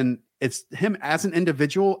 And it's him as an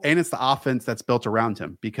individual, and it's the offense that's built around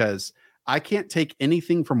him, because I can't take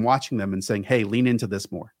anything from watching them and saying, hey, lean into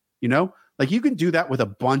this more. You know, like you can do that with a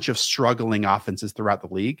bunch of struggling offenses throughout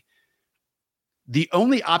the league. The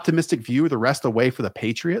only optimistic view the rest of the way for the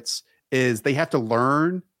Patriots is they have to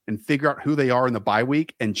learn and figure out who they are in the bye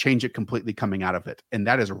week and change it completely coming out of it. And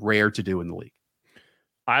that is rare to do in the league.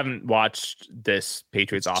 I haven't watched this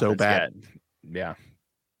Patriots offense so bad yet.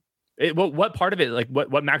 Yeah. What part of it, like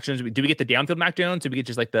what Mac Jones, do we get the downfield Mac Jones? Did we get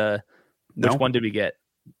just like which one did we get?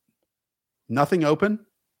 Nothing open,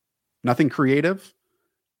 nothing creative.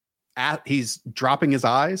 He's dropping his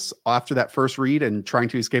eyes after that first read and trying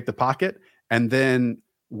to escape the pocket. And then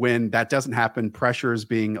when that doesn't happen, pressure is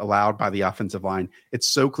being allowed by the offensive line. It's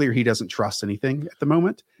so clear he doesn't trust anything at the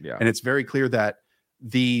moment. Yeah. And it's very clear that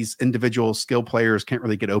these individual skill players can't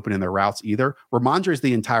really get open in their routes either. Ramondre is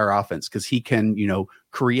the entire offense because he can,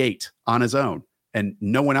 create on his own, and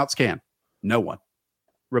no one else can. No one.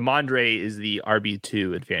 Ramondre is the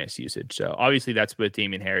RB2 in fantasy usage. So obviously that's with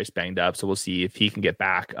Damian Harris banged up. So we'll see if he can get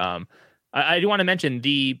back. I do want to mention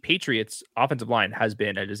the Patriots offensive line has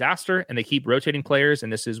been a disaster, and they keep rotating players.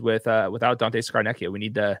 And this is without Dante Scarnecchia. We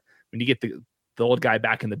need to get the old guy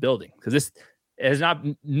back in the building, because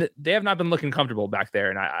they have not been looking comfortable back there.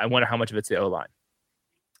 And I wonder how much of it's the O-line.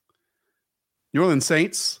 New Orleans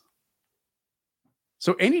Saints.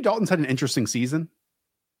 So Andy Dalton's had an interesting season.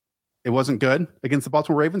 It wasn't good against the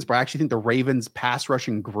Baltimore Ravens, but I actually think the Ravens pass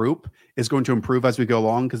rushing group is going to improve as we go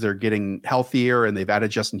along because they're getting healthier and they've added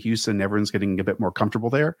Justin Houston. Everyone's getting a bit more comfortable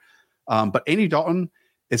there. But Andy Dalton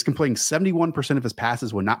is completing 71% of his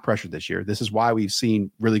passes when not pressured this year. This is why we've seen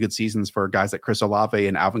really good seasons for guys like Chris Olave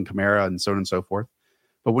and Alvin Kamara and so on and so forth.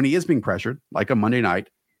 But when he is being pressured, like a Monday night,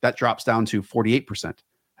 that drops down to 48%.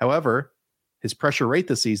 However, his pressure rate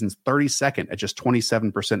this season is 32nd at just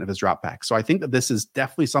 27% of his dropbacks. So I think that this is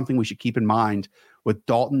definitely something we should keep in mind with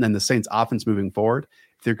Dalton and the Saints offense moving forward.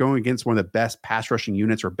 If they're going against one of the best pass rushing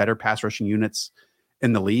units or better pass rushing units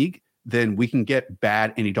in the league, then we can get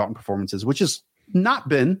bad Andy Dalton performances, which has not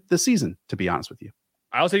been this season, to be honest with you.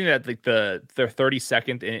 I also think that like the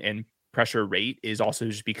 32nd in pressure rate is also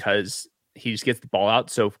just because he just gets the ball out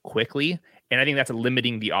so quickly. And I think that's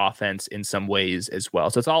limiting the offense in some ways as well.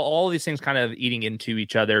 So it's all these things kind of eating into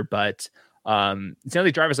each other. But it's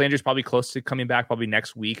like Jarvis Landry is probably close to coming back probably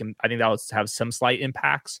next week. And I think that will have some slight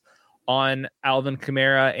impacts on Alvin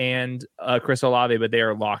Kamara and Chris Olave, but they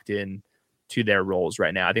are locked in to their roles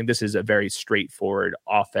right now. I think this is a very straightforward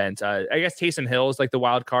offense. I guess Taysom Hill is like the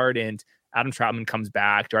wild card, and Adam Troutman comes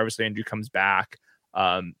back. Jarvis Landry comes back.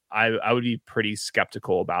 I would be pretty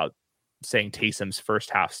skeptical about saying Taysom's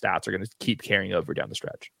first half stats are going to keep carrying over down the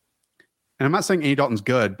stretch. And I'm not saying Andy Dalton's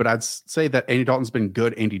good, but I'd say that Andy Dalton's been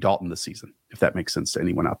good Andy Dalton this season, if that makes sense to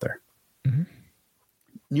anyone out there. Mm-hmm.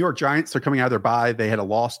 New York Giants, they're coming out of their bye. They had a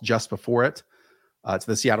loss just before it to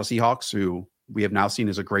the Seattle Seahawks, who we have now seen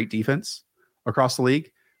as a great defense across the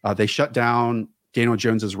league. They shut down Daniel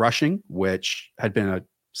Jones's rushing, which had been a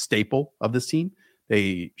staple of this team.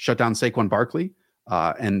 They shut down Saquon Barkley.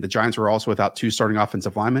 And the Giants were also without two starting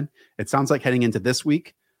offensive linemen. It sounds like heading into this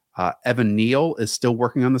week, Evan Neal is still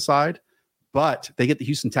working on the side, but they get the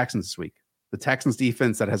Houston Texans this week. The Texans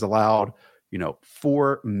defense that has allowed,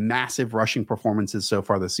 4 massive rushing performances so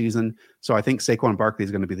far this season. So I think Saquon Barkley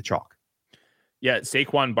is going to be the chalk. Yeah,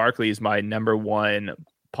 Saquon Barkley is my number one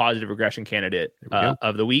positive regression candidate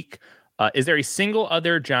of the week. Is there a single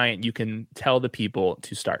other Giant you can tell the people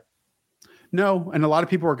to start? No, and a lot of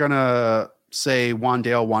people are going to say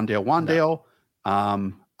Wan'Dale.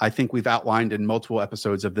 No. I think we've outlined in multiple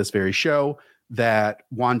episodes of this very show that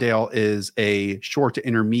Wan'Dale is a short to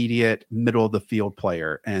intermediate, middle of the field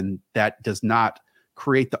player, and that does not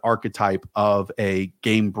create the archetype of a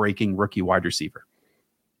game-breaking rookie wide receiver.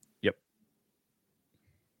 Yep.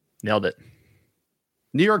 Nailed it.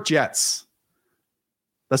 New York Jets.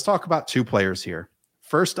 Let's talk about 2 players here.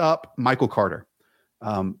 First up, Michael Carter.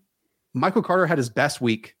 Michael Carter had his best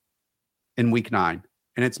week in week 9,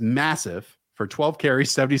 and it's massive for 12 carries,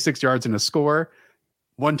 76 yards and a score,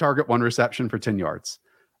 1 target, 1 reception for 10 yards.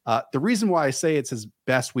 The reason why I say it's his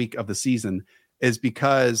best week of the season is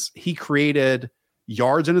because he created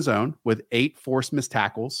yards in his own with 8 forced missed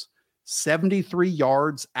tackles, 73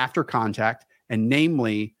 yards after contact, and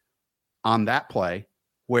namely on that play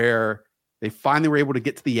where they finally were able to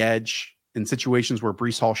get to the edge in situations where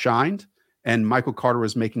Breece Hall shined, and Michael Carter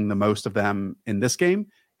was making the most of them in this game.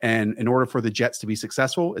 And in order for the Jets to be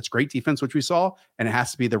successful, it's great defense, which we saw, and it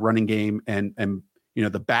has to be the running game and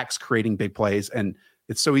the backs creating big plays. And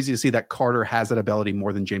it's so easy to see that Carter has that ability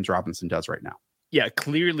more than James Robinson does right now. Yeah,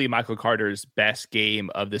 clearly Michael Carter's best game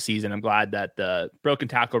of the season. I'm glad that the broken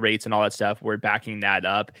tackle rates and all that stuff were backing that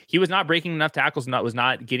up. He was not breaking enough tackles and was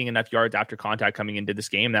not getting enough yards after contact coming into this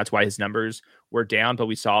game. That's why his numbers were down, but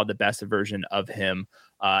we saw the best version of him.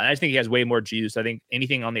 And I think he has way more juice. I think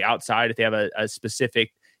anything on the outside, if they have a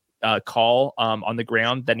specific call on the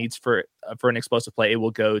ground that needs for an explosive play, it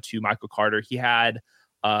will go to Michael Carter. He had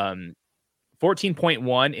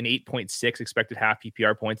 14.1 and 8.6 expected half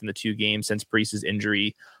PPR points in the 2 games since Breece's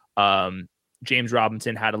injury. James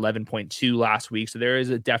Robinson had 11.2 last week. So there is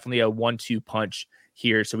definitely a 1-2 punch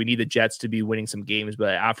here. So we need the Jets to be winning some games.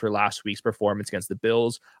 But after last week's performance against the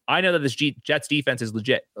Bills, I know that this Jets defense is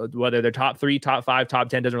legit. Whether they're top 3, top 5, top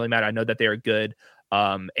 10, doesn't really matter. I know that they are good.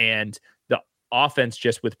 And the offense,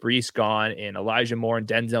 just with Breece gone and Elijah Moore and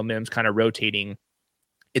Denzel Mims kind of rotating,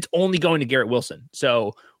 it's only going to Garrett Wilson.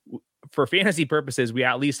 So for fantasy purposes, we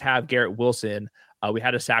at least have Garrett Wilson. We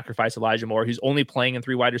had to sacrifice Elijah Moore, who's only playing in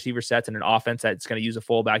 3 wide receiver sets and an offense that's going to use a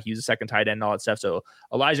fullback, use a second tight end, and all that stuff. So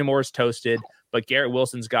Elijah Moore is toasted, but Garrett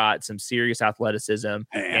Wilson's got some serious athleticism,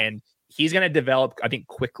 and he's going to develop, I think,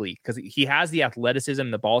 quickly because he has the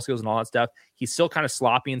athleticism, the ball skills, and all that stuff. He's still kind of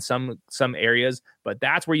sloppy in some areas, but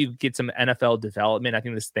that's where you get some NFL development. I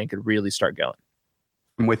think this thing could really start going.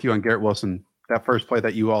 I'm with you on Garrett Wilson. That first play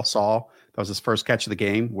that you all saw, that was his first catch of the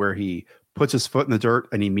game where he puts his foot in the dirt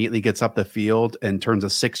and immediately gets up the field and turns a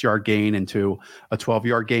 6-yard gain into a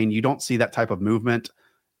 12-yard gain. You don't see that type of movement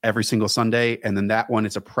every single Sunday. And then that one,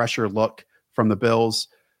 it's a pressure look from the Bills.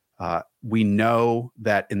 We know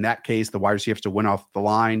that in that case, the wide receiver has to win off the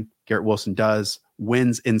line. Garrett Wilson does.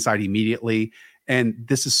 wins inside immediately. And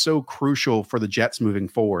this is so crucial for the Jets moving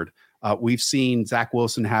forward. We've seen Zach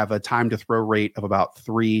Wilson have a time to throw rate of about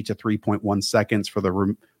 3 to 3.1 seconds for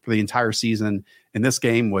the entire season. In this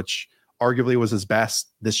game, which arguably was his best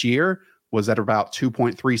this year, was at about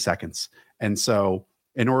 2.3 seconds. And so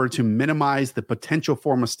in order to minimize the potential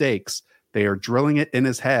for mistakes, they are drilling it in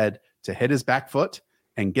his head to hit his back foot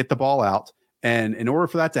and get the ball out. And in order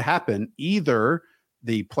for that to happen, either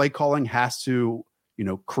the play calling has to,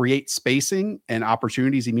 create spacing and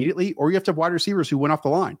opportunities immediately, or you have to have wide receivers who went off the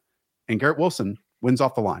line. And Garrett Wilson wins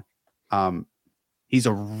off the line. He's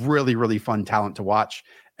a really, really fun talent to watch.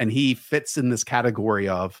 And he fits in this category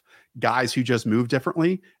of guys who just move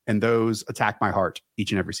differently, and those attack my heart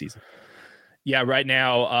each and every season. Yeah, right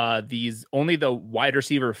now, only the wide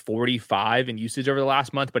receiver 45 in usage over the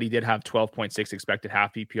last month, but he did have 12.6 expected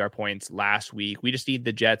half PPR points last week. We just need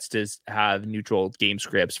the Jets to have neutral game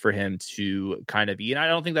scripts for him to kind of be. And I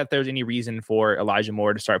don't think that there's any reason for Elijah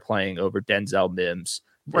Moore to start playing over Denzel Mims.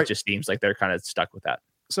 Right. It just seems like they're kind of stuck with that.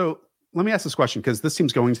 So let me ask this question, because this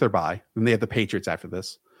team's going to their bye, and they have the Patriots after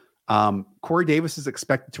this. Corey Davis is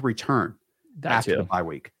expected to return after the bye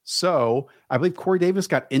week. So I believe Corey Davis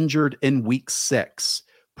got injured in week 6.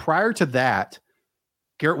 Prior to that,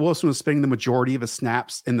 Garrett Wilson was spending the majority of his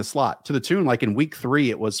snaps in the slot, to the tune, like in week 3,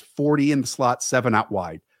 it was 40 in the slot, 7 out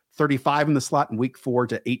wide, 35 in the slot in week 4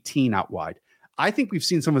 to 18 out wide. I think we've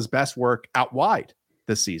seen some of his best work out wide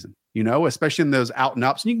this season, especially in those out and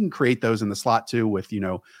ups. And you can create those in the slot too with,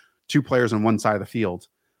 2 players on one side of the field.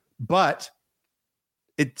 But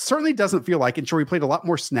it certainly doesn't feel like, and sure, we played a lot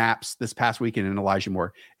more snaps this past weekend in Elijah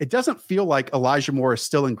Moore. It doesn't feel like Elijah Moore is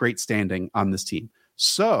still in great standing on this team.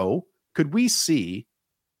 So could we see,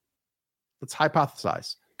 let's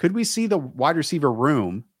hypothesize, could we see the wide receiver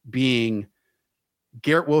room being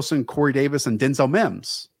Garrett Wilson, Corey Davis, and Denzel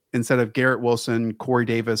Mims instead of Garrett Wilson, Corey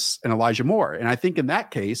Davis, and Elijah Moore? And I think in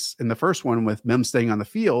that case, in the first one with Mims staying on the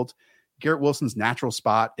field, Garrett Wilson's natural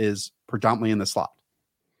spot is predominantly in the slot.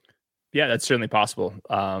 Yeah, that's certainly possible.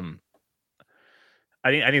 I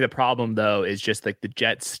think the problem though is just like the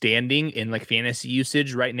Jets standing in like fantasy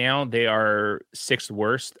usage right now. They are 6th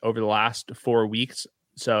worst over the last 4 weeks.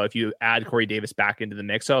 So if you add Corey Davis back into the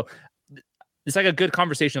mix, so it's like a good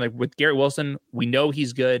conversation. Like with Garrett Wilson, we know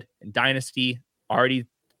he's good in Dynasty. Already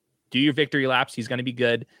do your victory laps. He's going to be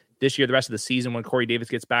good this year. The rest of the season, when Corey Davis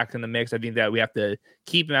gets back in the mix, I think that we have to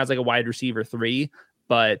keep him as like a wide receiver 3.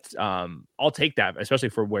 But I'll take that, especially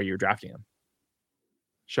for where you're drafting him.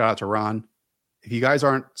 Shout out to Ron. If you guys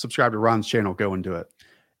aren't subscribed to Ron's channel, go and do it.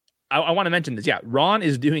 I want to mention this. Yeah, Ron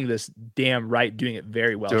is doing this damn right, doing it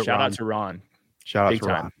very well. Shout out to Ron. Shout out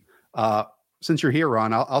to Ron. Since you're here,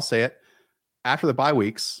 Ron, I'll say it. After the bye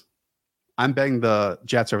weeks, I'm betting the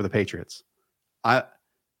Jets over the Patriots. I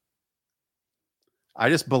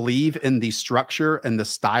just believe in the structure and the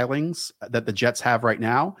stylings that the Jets have right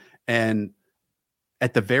now. And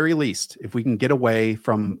at the very least, if we can get away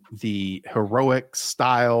from the heroic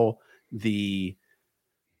style, the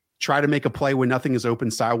try to make a play when nothing is open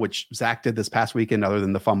style, which Zach did this past weekend, other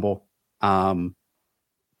than the fumble,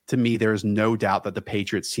 to me, there's no doubt that the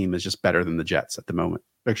Patriots team is just better than the Jets at the moment.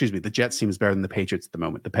 Excuse me, the Jets team is better than the Patriots at the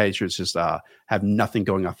moment. The Patriots just have nothing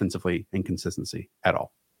going offensively in consistency at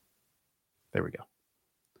all. There we go.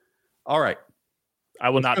 All right. I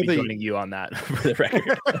will not be joining you on that for the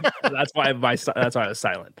record. That's why I was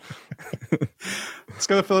silent. Let's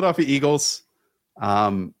go to the Philadelphia Eagles.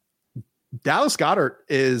 Dallas Goedert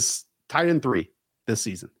is tight end 3 this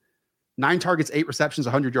season. 9 targets, 8 receptions,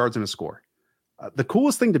 100 yards, and a score. The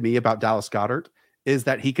coolest thing to me about Dallas Goedert is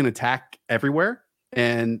that he can attack everywhere,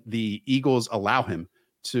 and the Eagles allow him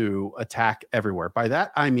to attack everywhere. By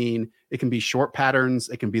that, I mean it can be short patterns.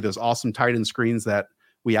 It can be those awesome tight end screens that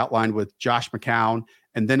we outlined with Josh McCown.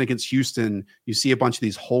 And then against Houston, you see a bunch of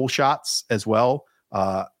these hole shots as well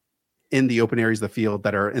in the open areas of the field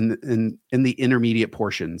that are in the intermediate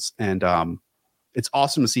portions. And it's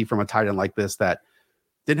awesome to see from a tight end like this that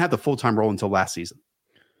didn't have the full-time role until last season.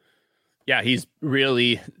 Yeah, he's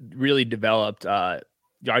really, really developed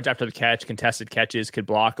yards after the catch, contested catches, could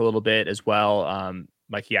block a little bit as well.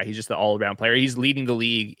 He's just the all-around player. He's leading the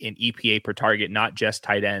league in EPA per target, not just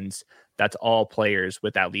tight ends. That's all players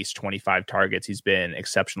with at least 25 targets. He's been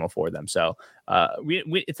exceptional for them. So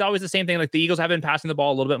it's always the same thing. Like the Eagles have been passing the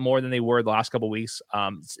ball a little bit more than they were the last couple of weeks.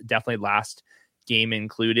 Definitely last game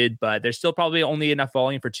included, but there's still probably only enough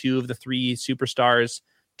volume for 2 of the 3 superstars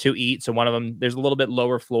to eat. So one of them, there's a little bit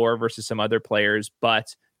lower floor versus some other players,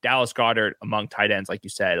 but Dallas Goedert among tight ends, like you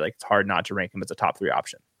said, like it's hard not to rank him as a top 3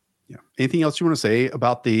 option. Yeah. Anything else you want to say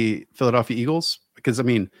about the Philadelphia Eagles? Because I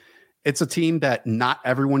mean, It's a team that not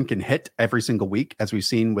everyone can hit every single week, as we've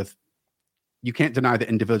seen with, you can't deny the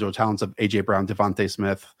individual talents of AJ Brown, Devontae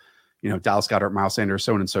Smith, Dallas Goedert, Miles Sanders,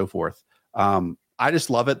 so on and so forth. I just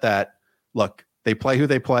love it that, look, they play who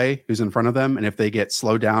they play, who's in front of them. And if they get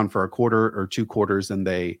slowed down for a quarter or 2 quarters, then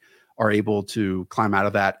they are able to climb out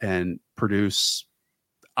of that and produce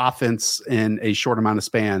offense in a short amount of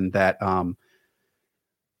span that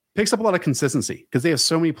picks up a lot of consistency, because they have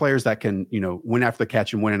so many players that can, win after the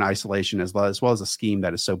catch and win in isolation, as well as a scheme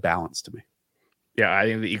that is so balanced to me. Yeah, I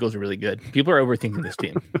think the Eagles are really good. People are overthinking this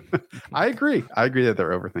team. I agree that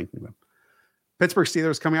they're overthinking them. Pittsburgh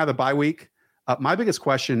Steelers coming out of the bye week. My biggest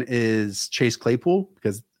question is Chase Claypool,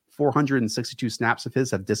 because 462 snaps of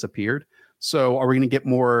his have disappeared. So are we going to get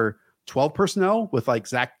more 12 personnel with like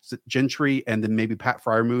Zach Gentry and then maybe Pat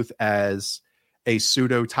Freiermuth as a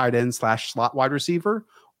pseudo tight end / slot wide receiver?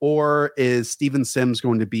 Or is Steven Sims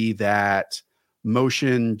going to be that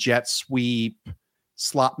motion jet sweep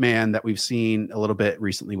slot man that we've seen a little bit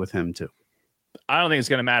recently with him too? I don't think it's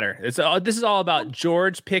going to matter. This is all about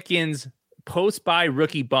George Pickens' post-bye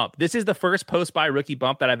rookie bump. This is the first post-bye rookie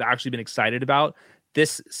bump that I've actually been excited about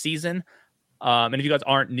this season. And if you guys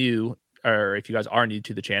aren't new, or if you guys are new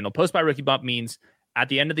to the channel, post-bye rookie bump means at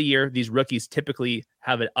the end of the year, these rookies typically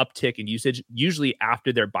have an uptick in usage, usually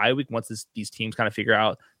after their bye week, once these teams kind of figure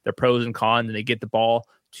out their pros and cons and they get the ball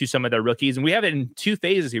to some of their rookies. And we have it in 2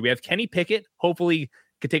 phases here. We have Kenny Pickett, hopefully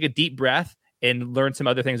could take a deep breath and learn some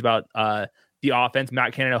other things about the offense.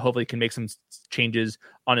 Matt Canada hopefully can make some changes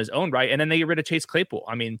on his own right. And then they get rid of Chase Claypool.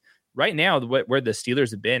 I mean, right now, where the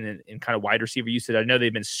Steelers have been in kind of wide receiver usage, I know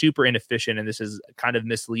they've been super inefficient, and this is kind of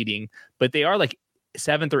misleading, but they are like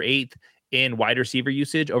 7th or 8th in wide receiver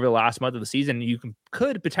usage over the last month of the season. You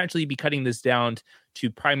could potentially be cutting this down to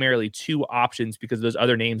primarily 2 options, because of those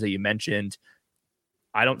other names that you mentioned.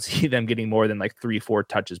 I don't see them getting more than like 3-4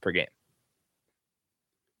 touches per game.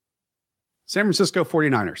 San Francisco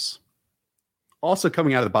 49ers. Also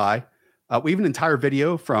coming out of the bye. We have an entire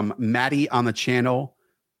video from Maddie on the channel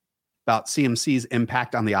about CMC's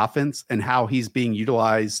impact on the offense and how he's being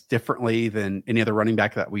utilized differently than any other running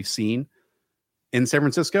back that we've seen in San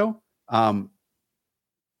Francisco.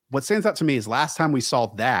 What stands out to me is last time we saw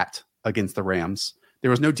that against the Rams,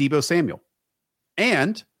 there was no Deebo Samuel.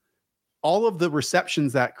 And all of the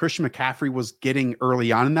receptions that Christian McCaffrey was getting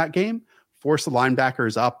early on in that game forced the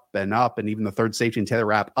linebackers up, and even the third safety and Taylor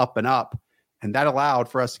Rapp up and up. And that allowed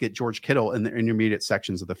for us to get George Kittle in the intermediate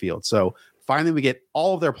sections of the field. So finally, we get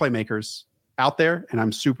all of their playmakers out there, and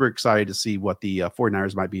I'm super excited to see what the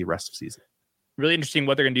 49ers might be rest of season. Really interesting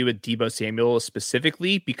what they're going to do with Deebo Samuel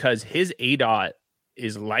specifically, because his ADOT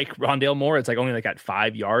is like Rondale Moore. It's like only like at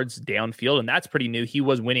 5 yards downfield, and that's pretty new. He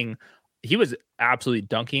was absolutely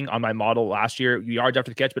dunking on my model last year, yards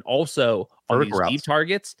after the catch, but also on these deep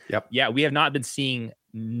targets. Yep. Yeah, we have not been seeing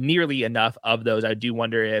nearly enough of those. I do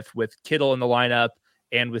wonder if with Kittle in the lineup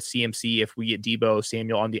and with CMC, if we get Deebo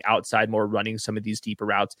Samuel on the outside more running some of these deeper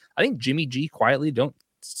routes. I think Jimmy G, quietly, don't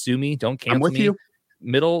sue me, don't cancel me. I'm with you.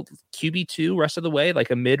 Middle QB2 rest of the way, like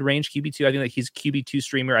a mid-range QB2. I think that he's QB2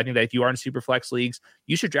 streamer. I think that if you are in super flex leagues,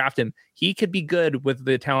 you should draft him. He could be good with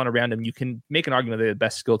the talent around him. You can make an argument that they're the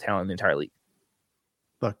best skill talent in the entire league.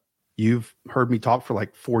 Look, you've heard me talk for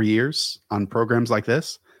like 4 years on programs like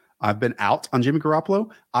this. I've been out on Jimmy Garoppolo.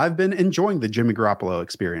 I've been enjoying the Jimmy Garoppolo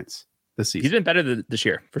experience this season. He's been better this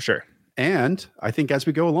year, for sure. And I think as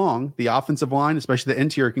we go along, the offensive line, especially the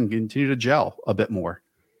interior, can continue to gel a bit more.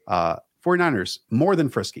 49ers, more than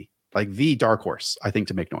frisky, like the dark horse, I think,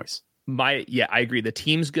 to make noise. I agree. The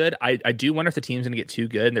team's good. I do wonder if the team's going to get too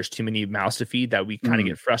good and there's too many mouths to feed that we kind of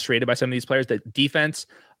get frustrated by some of these players. The defense,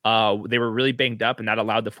 they were really banged up, and that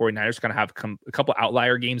allowed the 49ers to kind of have a couple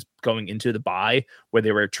outlier games going into the bye where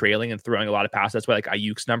they were trailing and throwing a lot of passes. That's why like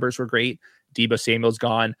Ayuk's numbers were great. Deebo Samuel's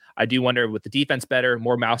gone. I do wonder, with the defense better,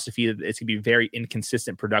 more mouths to feed, it's going to be very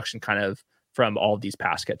inconsistent production kind of from all of these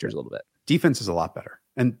pass catchers a little bit. Defense is a lot better.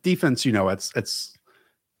 And defense, it's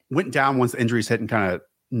went down once the injuries hit and kind of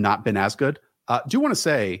not been as good. Do want to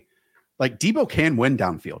say, like, Deebo can win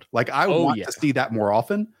downfield. Like, I want to see that more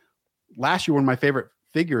often. Last year, one of my favorite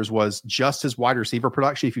figures was just his wide receiver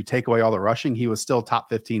production. If you take away all the rushing, he was still top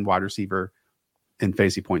 15 wide receiver in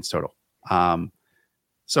fantasy points total.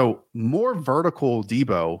 So more vertical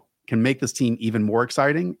Deebo can make this team even more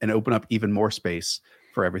exciting and open up even more space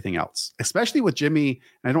for everything else, especially with Jimmy.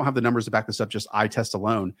 And I don't have the numbers to back this up, just eye test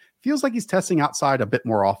alone. Feels like he's testing outside a bit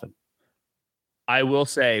more often. I will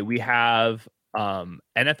say we have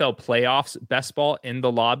NFL playoffs best ball in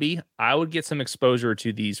the lobby, I would get some exposure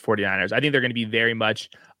to these 49ers. I think they're going to be very much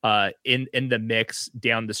in the mix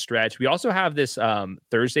down the stretch. We also have this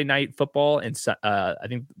Thursday night football, and I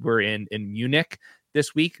think we're in Munich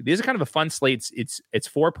this week. These are kind of a fun slate. It's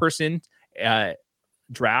 4-person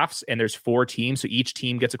drafts, and there's 4 teams, so each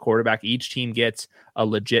team gets a quarterback. Each team gets a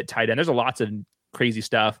legit tight end. There's lots of crazy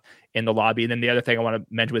stuff in the lobby. And then the other thing I want to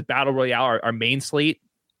mention with Battle Royale, our main slate,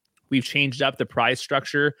 we've changed up the prize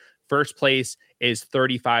structure. First place is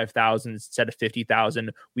 35,000 instead of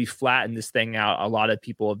 50,000. We flattened this thing out. A lot of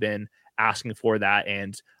people have been asking for that,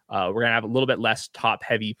 and we're gonna have a little bit less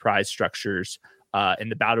top-heavy prize structures in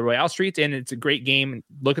the Battle Royale streets. And it's a great game.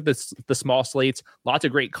 Look at the small slates. Lots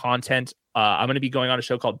of great content. I'm going to be going on a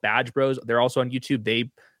show called Badge Bros. They're also on YouTube.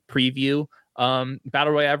 They preview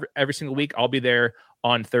Battle Royale every single week. I'll be there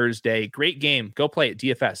on Thursday. Great game. Go play it.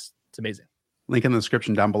 DFS. It's amazing. Link in the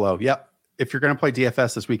description down below. Yep. If you're going to play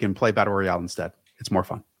DFS this weekend, play Battle Royale instead. It's more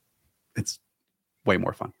fun. It's way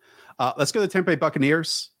more fun. Let's go to the Tampa Bay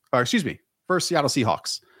Buccaneers. First, Seattle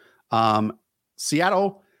Seahawks.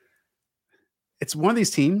 Seattle, it's one of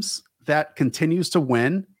these teams that continues to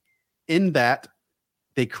win in that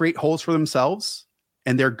they create holes for themselves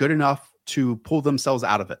and they're good enough to pull themselves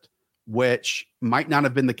out of it, which might not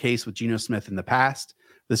have been the case with Geno Smith in the past.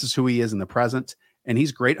 This is who he is in the present. And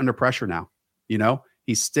he's great under pressure now. You know,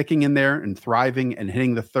 he's sticking in there and thriving and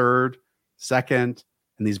hitting the third, second,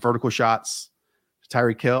 and these vertical shots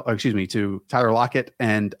to Tyler Lockett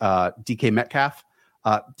and DK Metcalf.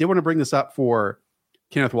 Did want to bring this up for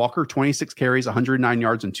Kenneth Walker, 26 carries, 109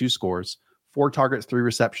 yards and 2 scores, 4 targets, 3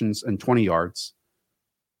 receptions, and 20 yards.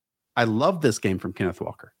 I love this game from Kenneth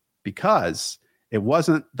Walker because it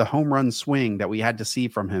wasn't the home run swing that we had to see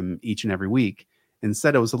from him each and every week.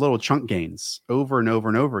 Instead, it was a little chunk gains over and over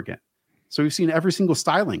and over again. So we've seen every single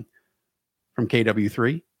styling from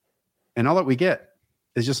KW3, and all that we get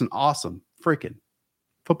is just an awesome freaking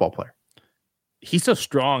football player. He's so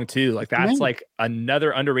strong too. Like that's like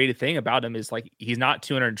another underrated thing about him is like he's not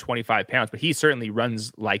 225 pounds, but he certainly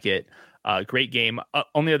runs like it. Great game.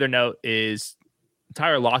 Only other note is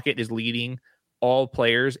Tyler Lockett is leading all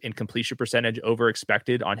players in completion percentage over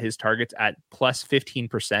expected on his targets at plus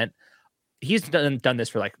 15%. He's done this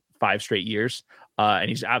for like 5 straight years, and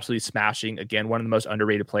he's absolutely smashing. Again, one of the most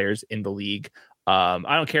underrated players in the league.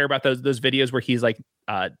 I don't care about those videos where he's like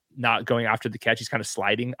not going after the catch. He's kind of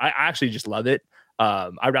sliding. I actually just love it.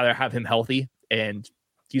 I'd rather have him healthy, and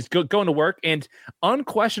he's going to work. And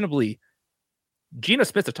unquestionably, Geno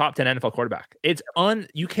Smith's a top 10 NFL quarterback.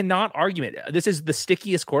 You cannot argue it. This is the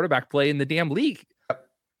stickiest quarterback play in the damn league.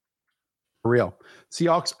 For real.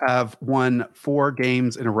 Seahawks have won 4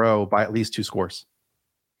 games in a row by at least 2 scores.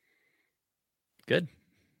 Good.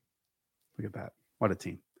 Look at that. What a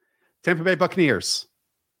team. Tampa Bay Buccaneers.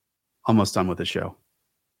 Almost done with the show.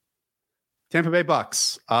 Tampa Bay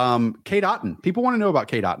Bucks. Cade Otton. People want to know about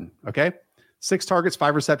Cade Otton. Okay. 6 targets,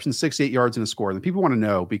 5 receptions, 68 yards and a score. And people want to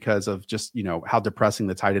know because of just, how depressing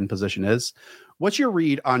the tight end position is. What's your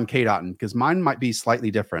read on Cade Otton? Because mine might be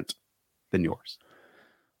slightly different than yours.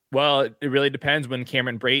 Well, it really depends when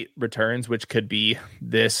Cameron Brate returns, which could be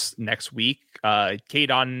this next week. Cade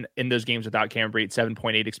Otton in those games without Cameron Brate,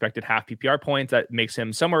 7.8 expected half PPR points. That makes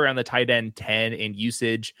him somewhere around the tight end 10 in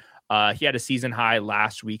usage. He had a season high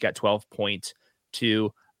last week at 12.2.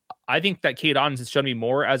 I think that Cade Otton has shown me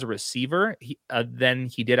more as a receiver than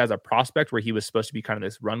he did as a prospect, where he was supposed to be kind of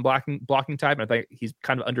this run blocking type. And I think he's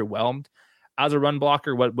kind of underwhelmed as a run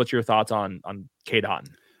blocker. What's your thoughts on Cade Otton?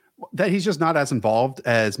 That he's just not as involved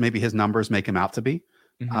as maybe his numbers make him out to be.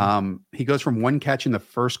 Mm-hmm. He goes from 1 catch in the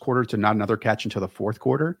first quarter to not another catch until the fourth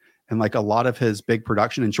quarter. And like a lot of his big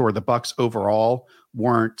production, and sure, the Bucs overall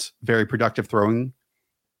weren't very productive throwing.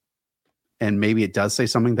 And maybe it does say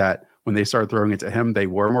something that when they started throwing it to him, they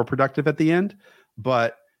were more productive at the end.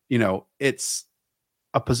 But, it's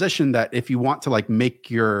a position that if you want to like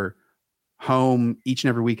make your home each and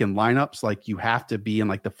every week in lineups, like you have to be in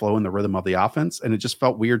like the flow and the rhythm of the offense. And it just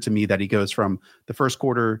felt weird to me that he goes from the first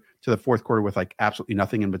quarter to the fourth quarter with like absolutely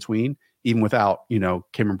nothing in between, even without,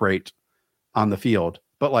 Cameron Brate on the field.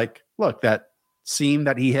 But like, look, that seam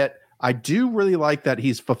that he hit, I do really like that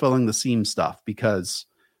he's fulfilling the seam stuff because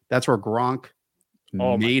that's where Gronk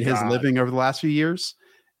made his living over the last few years.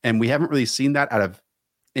 And we haven't really seen that out of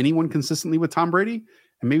anyone consistently with Tom Brady.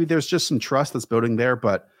 And maybe there's just some trust that's building there,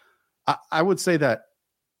 but I would say that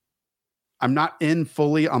I'm not in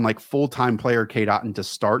fully on like full-time player Cade Otton to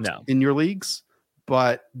start in your leagues,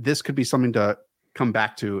 but this could be something to come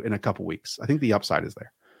back to in a couple weeks. I think the upside is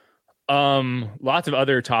there. Lots of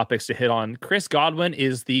other topics to hit on. Chris Godwin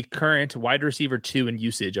is the current wide receiver 2 in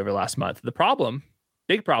usage over last month. The problem,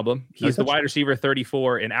 big problem, he's the wide receiver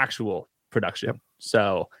 34 in actual production. Yep.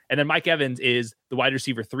 So, and then Mike Evans is the wide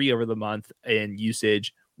receiver 3 over the month in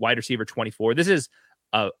usage, wide receiver 24. This is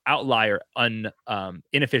a outlier,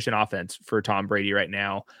 inefficient offense for Tom Brady right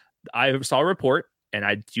now. I saw a report, and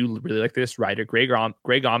I do really like this writer. Greg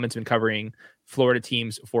Auman's been covering Florida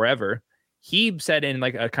teams forever. He said in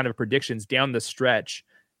like a kind of predictions down the stretch,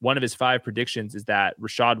 one of his 5 predictions is that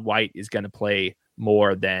Rachaad White is going to play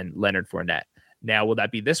more than Leonard Fournette. Now, will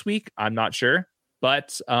that be this week? I'm not sure,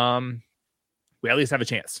 but we at least have a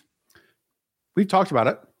chance. We've talked about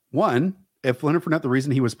it. One, if Leonard Fournette, the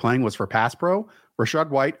reason he was playing was for pass pro, Rachaad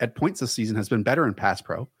White at points this season has been better in pass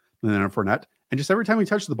pro than Leonard Fournette. And just every time he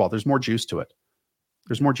touches the ball, there's more juice to it.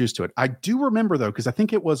 I do remember, though, because I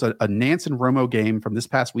think it was a Nance and Romo game from this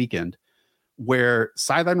past weekend where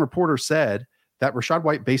sideline reporter said that Rachaad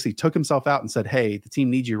White basically took himself out and said, hey, the team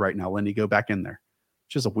needs you right now. Lenny, go back in there.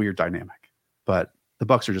 Which is a weird dynamic. But the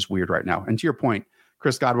Bucs are just weird right now. And to your point,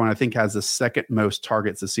 Chris Godwin, I think, has the second most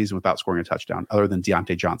targets this season without scoring a touchdown, other than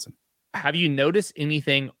Deontay Johnson. Have you noticed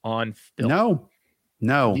anything on film?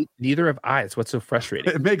 No. Neither have I. It's what's so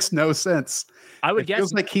frustrating. It makes no sense. I would guess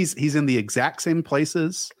feels like he's in the exact same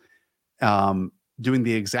places, doing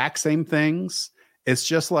the exact same things. It's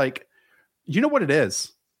just like, you know what it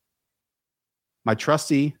is? My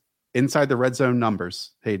trusty inside the red zone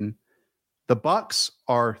numbers, Hayden. The Bucs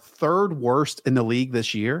are 3rd worst in the league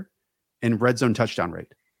this year in red zone touchdown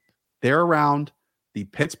rate. They're around the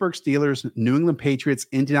Pittsburgh Steelers, New England Patriots,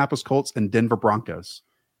 Indianapolis Colts, and Denver Broncos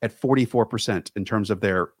at 44% in terms of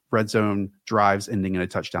their red zone drives ending in a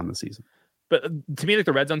touchdown this season. But to me, like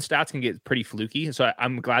the red zone stats can get pretty fluky. So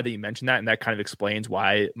I'm glad that you mentioned that. And that kind of explains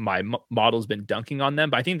why my model's been dunking on them.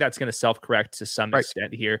 But I think that's going to self-correct to some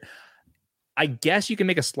extent here. I guess you can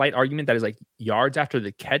make a slight argument that is like yards after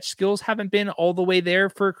the catch skills haven't been all the way there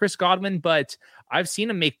for Chris Godwin, but I've seen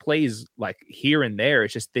him make plays like here and there.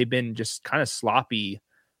 It's just, they've been just kind of sloppy.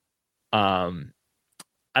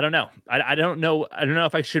 I don't know. I don't know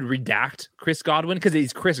if I should redact Chris Godwin because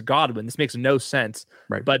he's Chris Godwin. This makes no sense.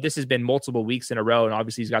 Right. But this has been multiple weeks in a row, and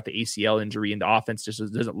obviously he's got the ACL injury, and the offense just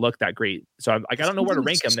doesn't look that great. So I don't know where to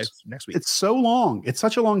rank him next week. It's so long. It's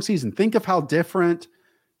such a long season. Think of how different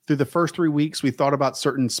through the first 3 weeks we thought about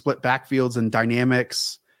certain split backfields and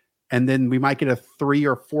dynamics, and then we might get a 3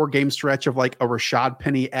 or 4 game stretch of like a Rashad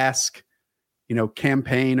Penny-esque,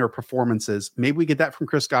 campaign or performances. Maybe we get that from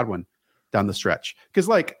Chris Godwin down the stretch. Because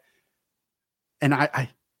and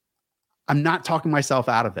I'm not talking myself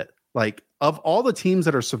out of it. Like, of all the teams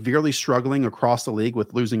that are severely struggling across the league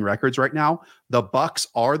with losing records right now, the Bucs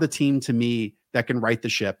are the team to me that can right the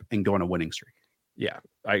ship and go on a winning streak. Yeah,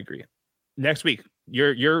 I agree. Next week,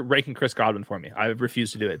 you're ranking Chris Godwin for me. I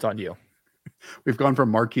refuse to do it. It's on you. We've gone from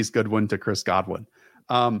Marquise Goodwin to Chris Godwin.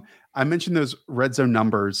 I mentioned those red zone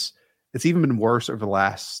numbers. It's even been worse over the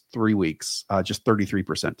last 3 weeks, just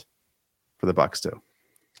 33% for the Bucs too.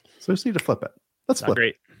 So just need to flip it. Let's flip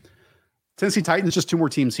it. Tennessee Titans, just 2 more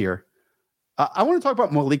teams here. I want to talk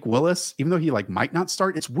about Malik Willis, even though he might not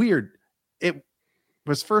start. It's weird. It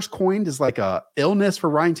was first coined as like a illness for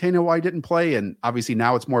Ryan Tannehill why he didn't play, and obviously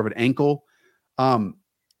now it's more of an ankle. Malik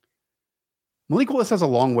Willis has a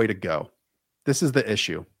long way to go. This is the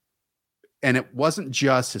issue. And it wasn't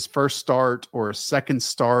just his first start or second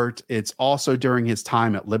start. It's also during his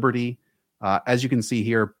time at Liberty. As you can see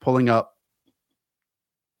here, pulling up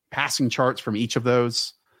passing charts from each of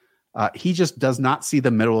those. He just does not see the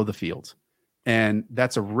middle of the field. And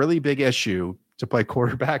that's a really big issue to play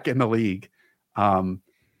quarterback in the league.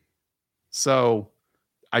 So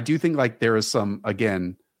I do think there is some,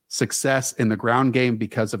 again, success in the ground game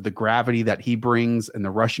because of the gravity that he brings and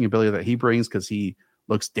the rushing ability that he brings, because he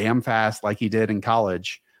looks damn fast like he did in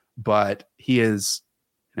college. But he is,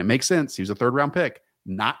 and it makes sense, he was a 3rd-round pick,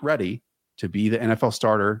 not ready to be the NFL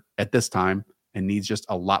starter at this time and needs just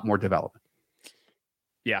a lot more development.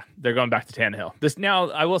 Yeah, they're going back to Tannehill. Now,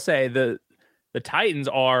 I will say the Titans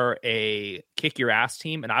are a kick your ass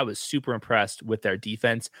team, and I was super impressed with their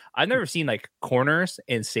defense. I've never seen corners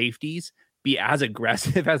and safeties be as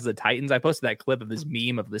aggressive as the Titans. I posted that clip of this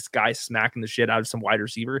meme of this guy smacking the shit out of some wide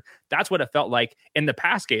receiver. That's what it felt like in the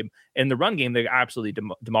pass game. In the run game, they absolutely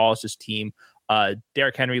demolished this team.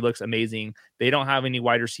 Derrick Henry looks amazing. They don't have any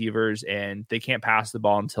wide receivers, and they can't pass the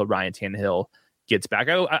ball until Ryan Tannehill gets back.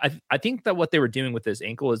 I think that what they were doing with this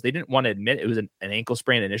ankle is they didn't want to admit it was an ankle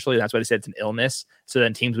sprain initially. That's why they said it's an illness. So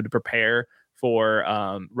then teams would prepare for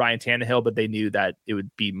Ryan Tannehill, but they knew that it would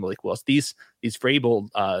be Malik Willis. These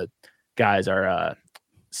Vrabel guys are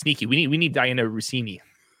sneaky. We need Diana Rossini.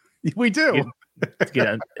 We do.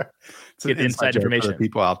 Get inside information for the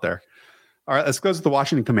people out there. All right, let's close with the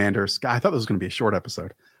Washington Commanders. God, I thought this was going to be a short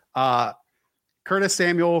episode. Curtis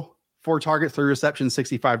Samuel, 4 targets, 3 receptions,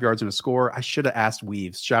 65 yards and a score. I should have asked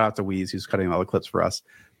Weaves. Shout out to Weaves, who's cutting all the clips for us,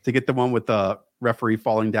 to get the one with the referee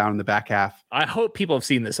falling down in the back half. I hope people have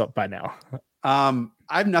seen this up by now. I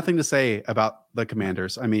have nothing to say about the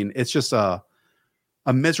Commanders. I mean, it's just a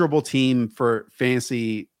miserable team for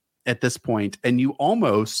fantasy at this point, and you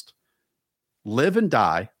almost live and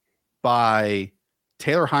die by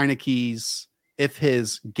Taylor Heineke's if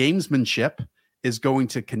his gamesmanship is going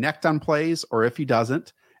to connect on plays or if he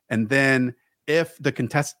doesn't. And then if the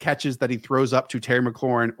contested catches that he throws up to Terry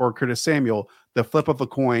McLaurin or Curtis Samuel, the flip of a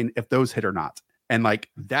coin, if those hit or not. And like,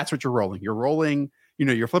 that's what you're rolling. You're rolling,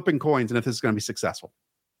 you're flipping coins and if this is going to be successful.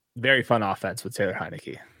 Very fun offense with Taylor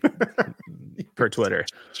Heineke per Twitter.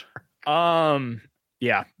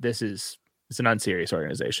 Yeah, it's an unserious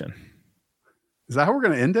organization. Is that how we're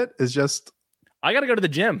going to end it? Is just, I got to go to the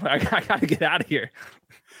gym. I got to get out of here.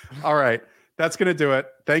 All right. That's going to do it.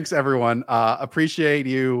 Thanks, everyone. Appreciate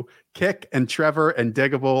you, Kick and Trevor and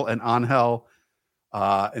Diggable and Angel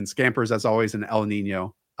and Scampers, as always, and El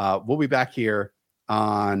Nino. We'll be back here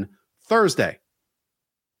on Thursday.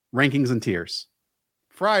 Rankings and tiers.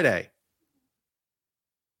 Friday,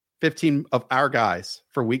 15 of our guys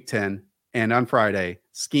for week 10. And on Friday,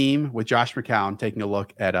 Scheme with Josh McCown taking a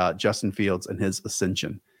look at Justin Fields and his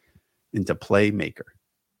ascension into Playmaker.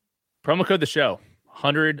 Promo code the show,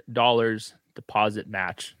 $100 deposit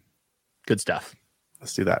match. Good stuff.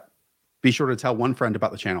 Let's do that. Be sure to tell one friend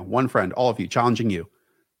about the channel. One friend, all of you, challenging you.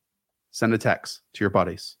 Send a text to your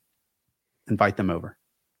buddies. Invite them over.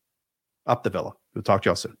 Up the villa. We'll talk to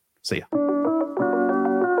y'all soon. See ya.